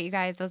been great, you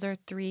guys. Those are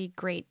 3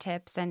 great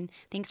tips, and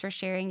thanks for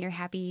sharing your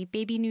happy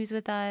baby news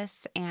with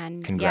us.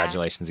 And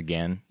congratulations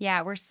again.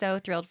 Yeah, we're so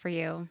thrilled for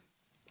you.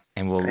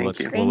 And we'll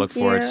look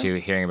forward to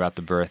hearing about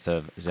the birth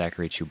of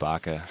Zachary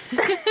Chewbacca.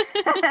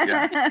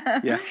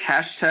 Yeah.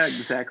 Hashtag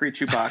Zachary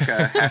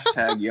Chewbacca.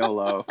 Hashtag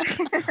YOLO.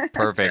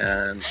 Perfect.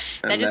 And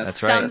that just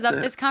sums up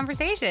this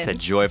conversation. It's a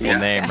joyful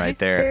name right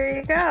there. There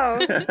you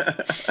go.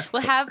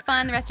 Well, have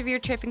fun the rest of your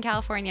trip in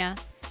California.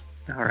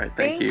 All right.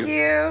 Thank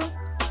you.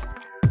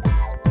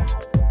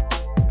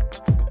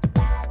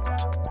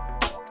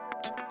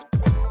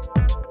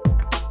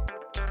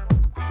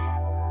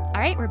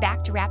 All right, we're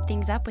back to wrap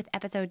things up with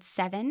episode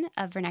 7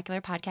 of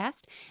Vernacular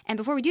Podcast. And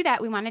before we do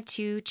that, we wanted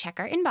to check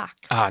our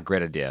inbox.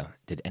 Great idea.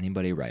 Did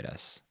anybody write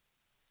us?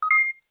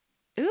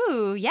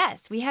 Ooh,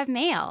 yes, we have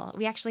mail.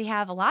 We actually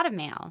have a lot of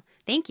mail.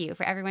 Thank you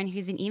for everyone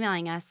who's been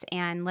emailing us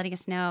and letting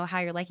us know how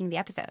you're liking the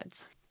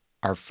episodes.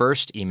 Our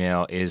first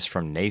email is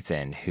from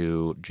Nathan,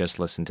 who just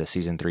listened to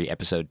Season 3,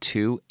 Episode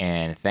 2,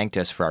 and thanked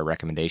us for our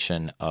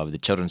recommendation of the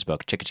children's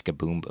book, Chicka Chicka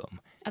Boom Boom.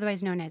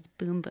 Otherwise known as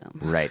Boom Boom.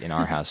 Right, in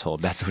our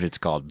household, that's what it's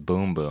called,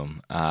 Boom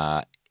Boom.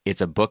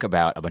 It's a book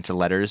about a bunch of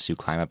letters who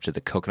climb up to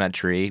the coconut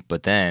tree,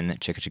 but then,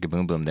 Chicka Chicka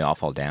Boom Boom, they all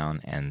fall down,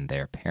 and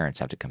their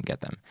parents have to come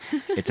get them.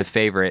 It's a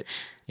favorite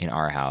in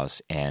our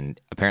house, and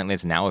apparently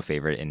it's now a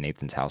favorite in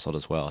Nathan's household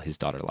as well. His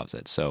daughter loves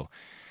it, so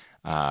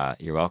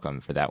you're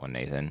welcome for that one,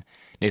 Nathan.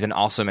 Nathan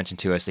also mentioned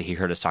to us that he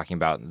heard us talking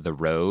about The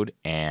Road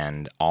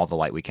and All the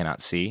Light We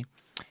Cannot See.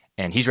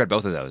 And he's read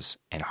both of those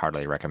and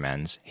heartily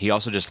recommends. He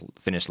also just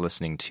finished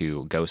listening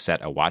to Go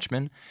Set a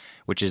Watchman,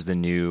 which is the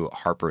new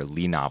Harper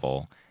Lee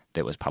novel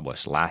that was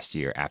published last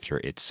year after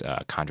its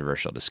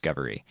controversial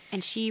discovery.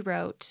 And she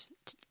wrote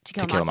To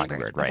Kill a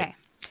Mockingbird. Right. Okay.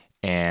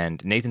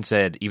 And Nathan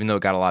said, even though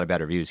it got a lot of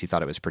bad reviews, he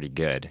thought it was pretty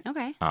good.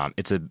 Okay.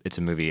 It's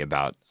a movie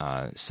about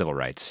civil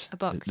rights, A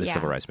book, the yeah.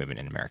 civil rights movement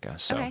in America.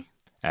 So Okay.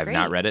 I have Great.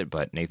 not read it,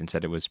 but Nathan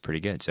said it was pretty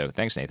good. So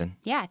thanks, Nathan.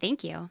 Yeah,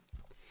 thank you.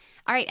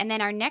 All right, and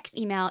then our next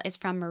email is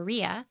from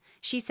Maria.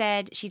 She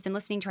said she's been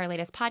listening to our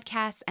latest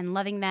podcasts and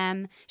loving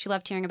them. She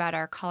loved hearing about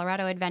our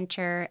Colorado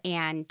adventure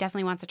and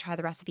definitely wants to try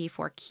the recipe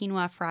for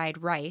quinoa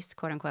fried rice,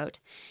 quote unquote.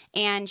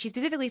 And she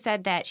specifically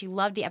said that she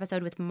loved the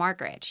episode with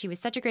Margaret. She was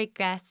such a great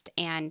guest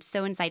and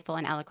so insightful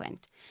and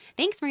eloquent.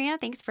 Thanks, Maria.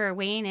 Thanks for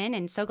weighing in,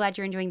 and so glad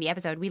you're enjoying the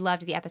episode. We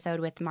loved the episode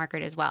with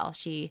Margaret as well.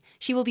 She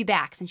will be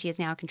back since she is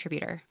now a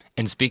contributor.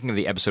 And speaking of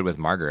the episode with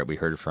Margaret, we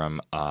heard from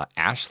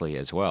Ashley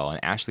as well.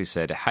 And Ashley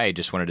said, "Hi,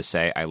 just wanted to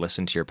say I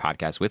listened to your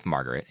podcast with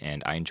Margaret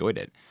and I enjoyed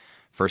it.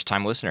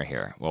 First-time listener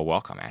here." Well,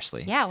 welcome,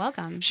 Ashley. Yeah,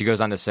 welcome. She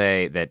goes on to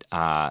say that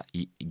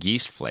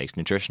yeast flakes,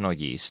 nutritional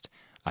yeast,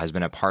 has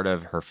been a part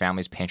of her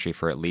family's pantry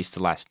for at least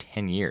the last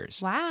 10 years.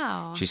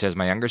 Wow. She says,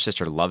 my younger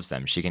sister loves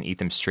them. She can eat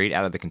them straight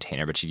out of the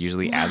container, but she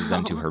usually adds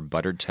them to her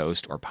buttered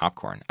toast or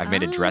popcorn. I've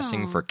made a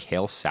dressing for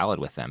kale salad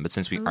with them, but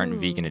since we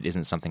aren't vegan, it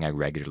isn't something I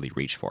regularly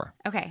reach for.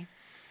 Okay.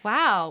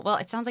 Wow. Well,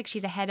 it sounds like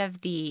she's ahead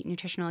of the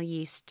nutritional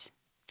yeast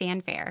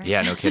fanfare.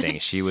 Yeah, no kidding.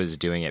 She was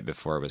doing it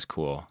before it was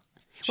cool.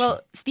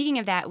 Well, speaking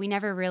of that, we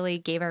never really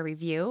gave our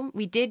review.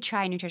 We did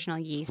try nutritional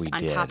yeast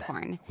on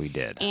popcorn. We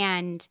did.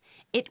 And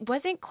it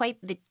wasn't quite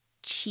the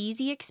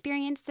cheesy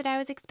experience that I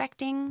was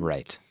expecting.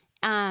 Right.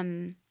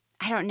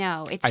 I don't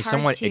know. It's I hard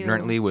somewhat to...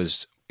 ignorantly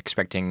was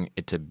expecting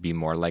it to be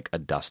more like a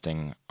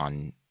dusting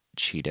on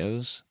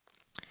Cheetos,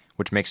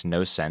 which makes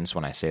no sense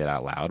when I say that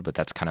out loud, but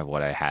that's kind of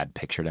what I had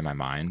pictured in my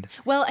mind.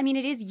 Well, I mean,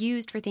 it is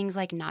used for things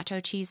like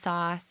nacho cheese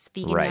sauce,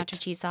 vegan Right. nacho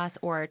cheese sauce,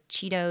 or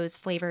Cheetos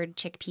flavored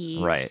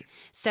chickpeas. Right.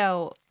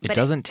 So, It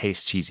doesn't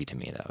taste cheesy to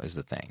me, though, is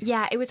the thing.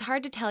 Yeah, it was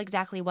hard to tell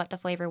exactly what the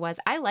flavor was.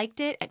 I liked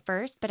it at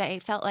first, but I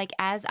felt like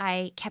as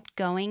I kept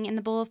going in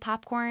the bowl of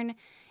popcorn,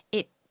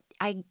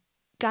 I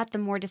got the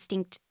more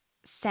distinct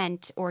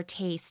scent or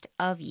taste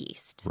of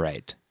yeast,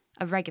 Right.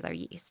 of regular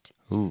yeast.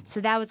 Ooh.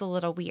 So that was a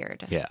little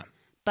weird. Yeah.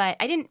 But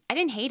I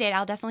didn't hate it.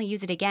 I'll definitely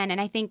use it again.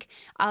 And I think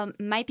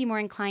might be more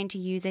inclined to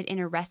use it in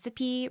a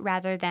recipe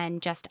rather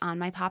than just on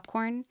my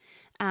popcorn.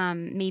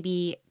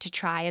 Maybe to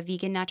try a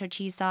vegan nacho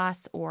cheese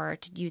sauce or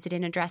to use it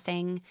in a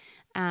dressing,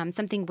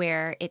 something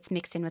where it's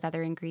mixed in with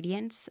other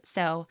ingredients.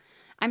 So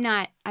I'm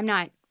not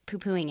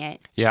poo-pooing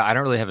it. Yeah, I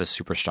don't really have a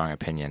super strong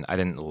opinion. I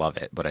didn't love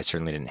it, but I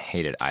certainly didn't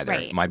hate it either.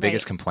 Right, My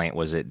biggest right. complaint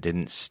was it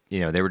didn't,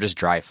 they were just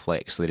dry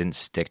flakes, so they didn't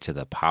stick to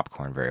the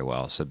popcorn very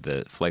well. So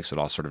the flakes would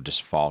all sort of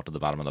just fall to the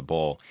bottom of the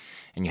bowl,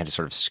 and you had to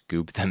sort of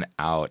scoop them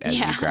out as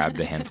you grabbed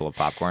a handful of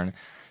popcorn.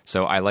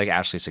 So I like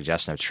Ashley's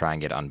suggestion of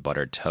trying it on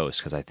buttered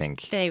toast because I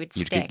think They would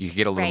you stick, could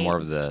get a little right. more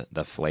of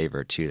the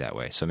flavor too that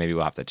way. So maybe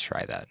we'll have to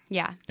try that.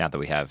 Yeah. Now that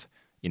we have,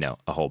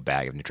 a whole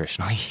bag of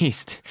nutritional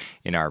yeast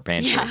in our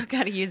pantry. Yeah,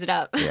 got to use it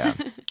up. Yeah.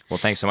 Well,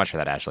 thanks so much for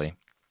that, Ashley.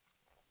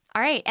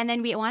 All right. And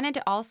then we wanted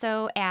to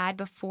also add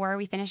before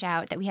we finish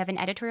out that we have an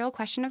editorial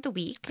question of the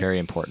week. Very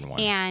important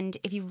one. And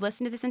if you've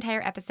listened to this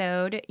entire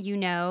episode, you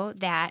know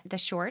that the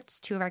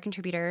Shorts, two of our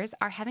contributors,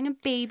 are having a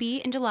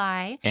baby in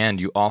July. And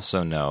you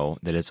also know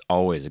that it's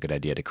always a good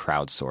idea to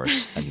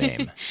crowdsource a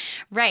name.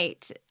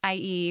 Right,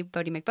 i.e.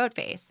 Bodie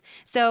McBoatface.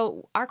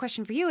 So our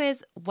question for you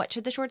is, what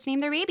should the Shorts name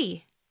their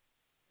baby?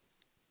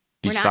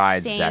 We're not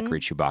Besides saying- Zachary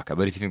Chewbacca.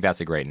 But if you think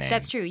that's a great name.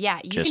 That's true.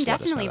 Yeah, you Just can let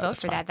us know definitely that. vote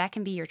That's for fine. that. That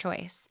can be your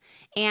choice.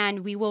 And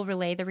we will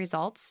relay the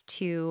results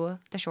to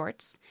the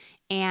Shorts.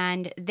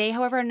 And they,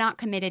 however, are not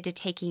committed to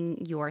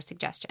taking your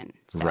suggestion.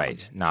 So,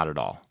 Right. Not at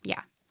all.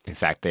 Yeah. In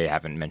fact, they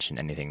haven't mentioned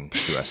anything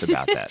to us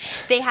about that.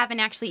 They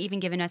haven't actually even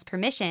given us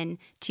permission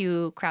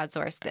to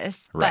crowdsource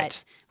this. Right.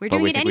 But we're But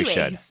doing we it think we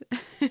anyways.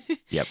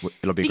 Yep.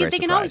 It'll be a Because great they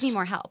can surprise. always need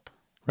more help.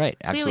 Right.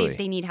 Absolutely. Clearly,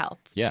 they need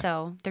help. Yeah.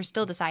 So they're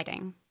still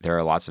deciding. There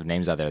are lots of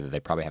names out there that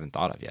they probably haven't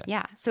thought of yet.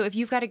 Yeah. So if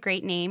you've got a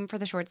great name for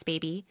the Shorts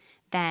baby,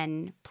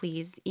 then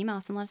please email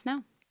us and let us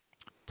know.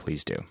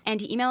 Please do. And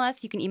to email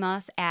us, you can email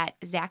us at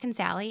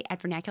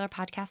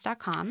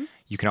zachansally@vernacularpodcast.com.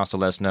 You can also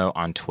let us know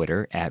on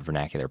Twitter at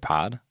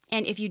VernacularPod.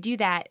 And if you do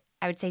that,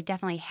 I would say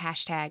definitely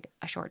hashtag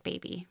a short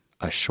baby.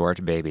 A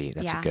short baby.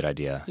 That's Yeah. a good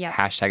idea. Yep.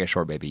 Hashtag a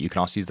short baby. You can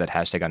also use that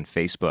hashtag on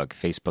Facebook,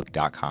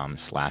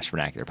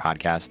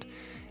 facebook.com/vernacularpodcast.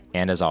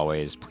 And as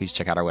always, please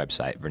check out our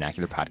website,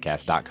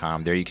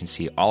 vernacularpodcast.com. There you can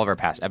see all of our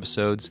past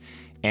episodes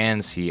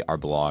and see our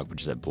blog,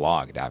 which is at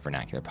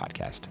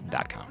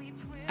blog.vernacularpodcast.com.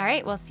 All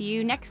right, we'll see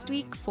you next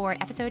week for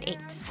episode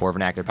 8. For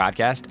Vernacular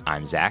Podcast,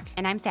 I'm Zach.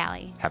 And I'm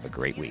Sally. Have a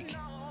great week.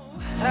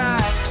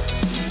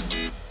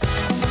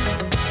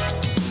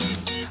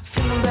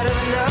 Feeling better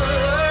than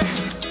ever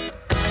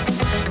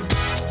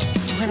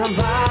when I'm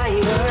by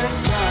your